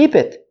Shimon can keep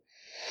it.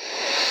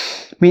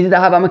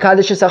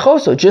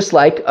 Just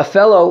like a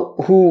fellow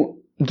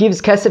who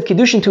gives kesef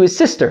kiddushin to his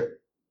sister.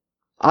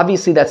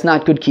 Obviously, that's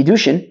not good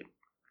kiddushin.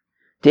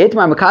 A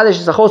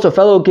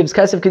fellow who gives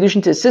kesef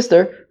kiddushin to his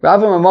sister,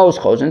 Rav Amar Mos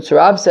Chozin. So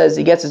Rav says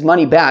he gets his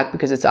money back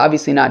because it's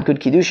obviously not good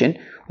kiddushin.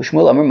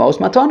 Shmuel Amar Mos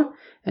Matana.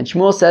 And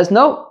Shmuel says,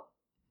 no,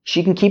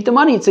 she can keep the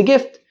money, it's a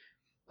gift.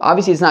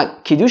 Obviously, it's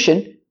not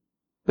kiddushin,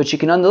 but she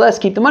can nonetheless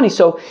keep the money.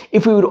 So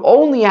if we would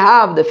only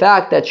have the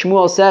fact that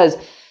Shmuel says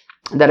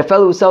that a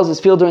fellow who sells his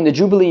field during the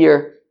Jubilee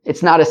year,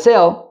 it's not a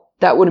sale,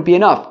 that wouldn't be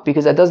enough,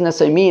 because that doesn't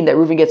necessarily mean that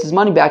Reuven gets his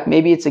money back.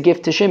 Maybe it's a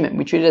gift to Shimon.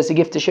 We treat it as a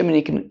gift to Shimon,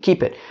 he can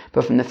keep it.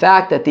 But from the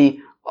fact that the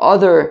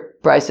other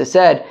Brisa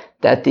said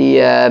that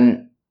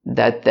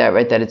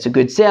that it's a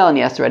good sale and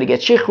he has to try to get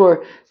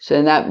shichur,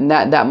 so then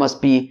that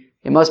must be,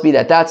 it must be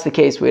that that's the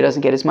case where he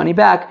doesn't get his money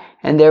back,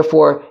 and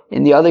therefore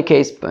in the other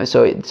case,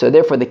 so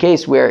therefore the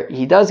case where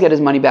he does get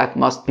his money back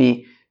must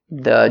be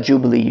the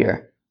Jubilee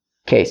year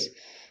case.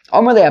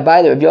 Amar le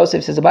Abai, Rav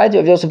Yosef says, Abai,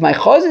 Rav Yosef, my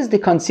chaz is the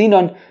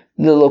konsinon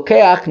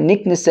l'lokeach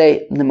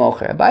niknese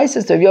l'mocher. Abai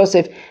says to Rav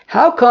Yosef,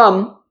 how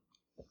come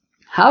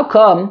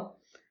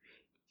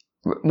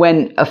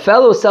when a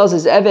fellow sells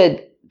his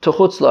eved to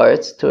Chutz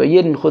La'aretz, to a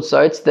Yid in Chutz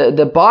La'aretz,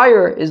 the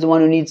buyer is the one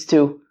who needs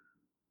to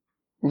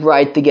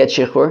write the get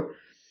shichur?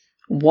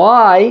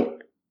 Why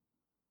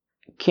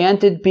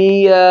can't it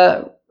be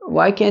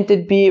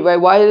right?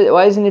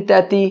 Why isn't it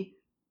that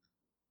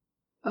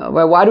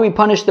why do we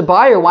punish the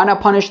buyer? Why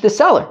not punish the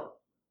seller?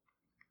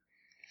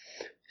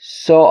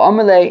 So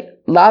Amalei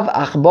lav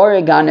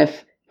achbore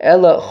ganef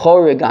ela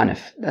chore ganef.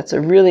 That's a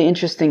really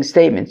interesting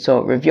statement.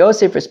 So Rav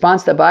Yosef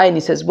responds to Abai and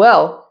he says,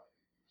 well,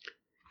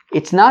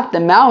 it's not the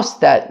mouse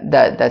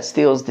that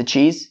steals the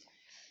cheese,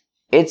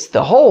 it's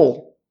the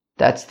hole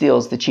that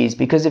steals the cheese.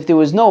 Because if there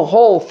was no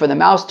hole for the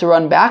mouse to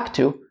run back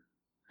to,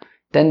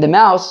 then the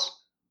mouse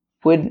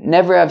would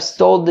never have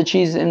stolen the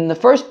cheese in the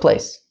first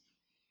place.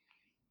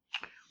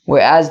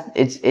 Whereas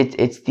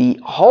it's the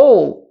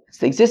hole, it's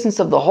the existence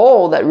of the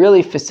hole that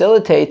really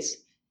facilitates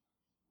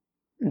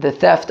the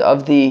theft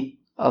of the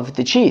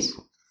cheese.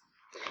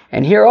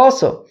 And here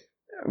also,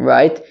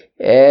 right?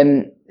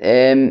 And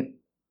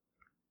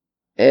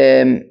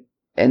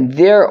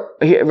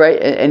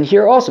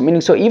here also,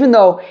 meaning, so even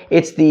though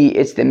it's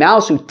the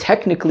mouse who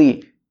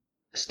technically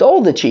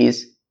stole the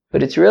cheese,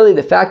 but it's really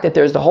the fact that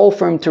there's the hole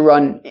for him to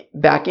run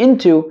back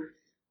into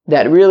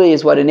that really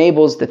is what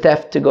enables the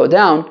theft to go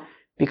down,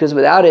 because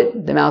without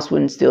it, the mouse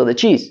wouldn't steal the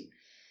cheese.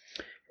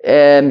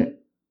 And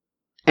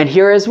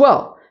here as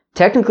well,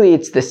 technically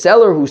it's the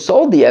seller who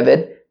sold the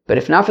eved, but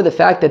if not for the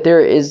fact that there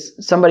is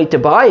somebody to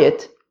buy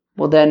it,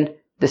 well then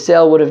the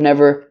sale would have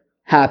never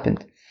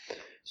happened.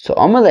 So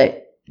Amalei,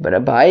 but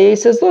Abaye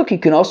says, look, you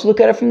can also look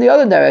at it from the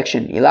other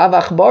direction. If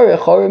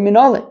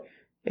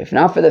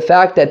not for the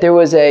fact that there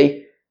was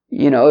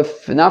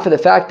if not for the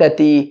fact that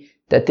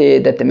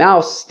the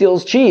mouse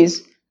steals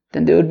cheese,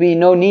 then there would be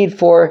no need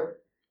for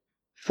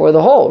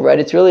the hole, right?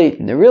 It's really,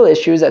 the real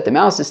issue is that the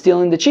mouse is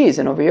stealing the cheese.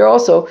 And over here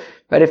also,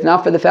 right, if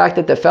not for the fact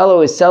that the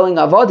fellow is selling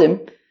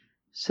avodim,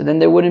 so then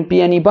there wouldn't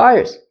be any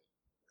buyers.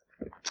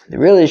 The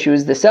real issue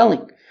is the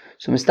selling.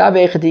 So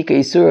Mistabe Echadika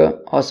Yisura,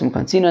 awesome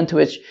konsinon, to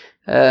which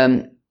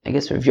I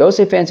guess Rav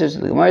Yosef answers,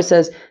 the Gemara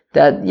says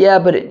that, yeah,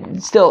 but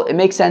it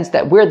makes sense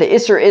that where the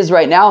Isser is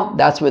right now,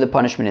 that's where the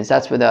punishment is.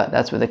 That's where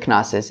the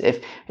knas is. If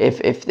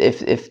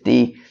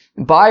the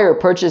buyer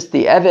purchased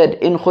the eved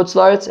in Chutz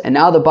La'aretz and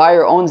now the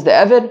buyer owns the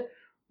eved,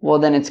 well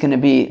then it's going to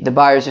be the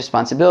buyer's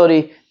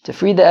responsibility to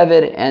free the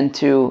eved and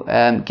to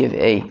give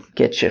a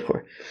get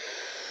shichur.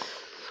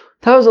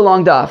 That was a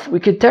long daf. We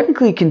could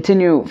technically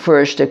continue for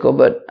a shtickle,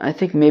 but I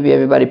think maybe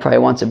everybody probably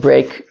wants a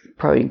break,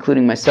 probably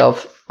including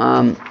myself.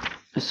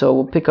 So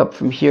we'll pick up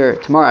from here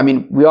tomorrow. I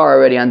mean, we are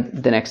already on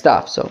the next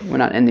daf, so we're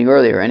not ending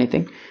early or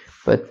anything.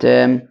 But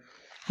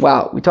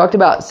wow, we talked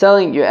about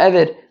selling your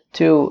eved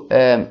to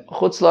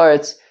Chutz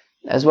La'aretz,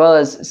 as well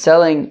as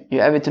selling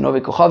your eved to Novi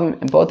Kochavim.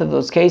 In both of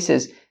those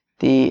cases,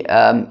 the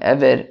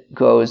eved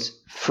goes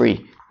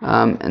free.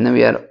 And then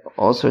we had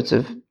all sorts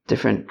of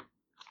different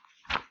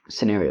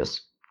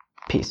scenarios.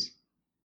 Peace.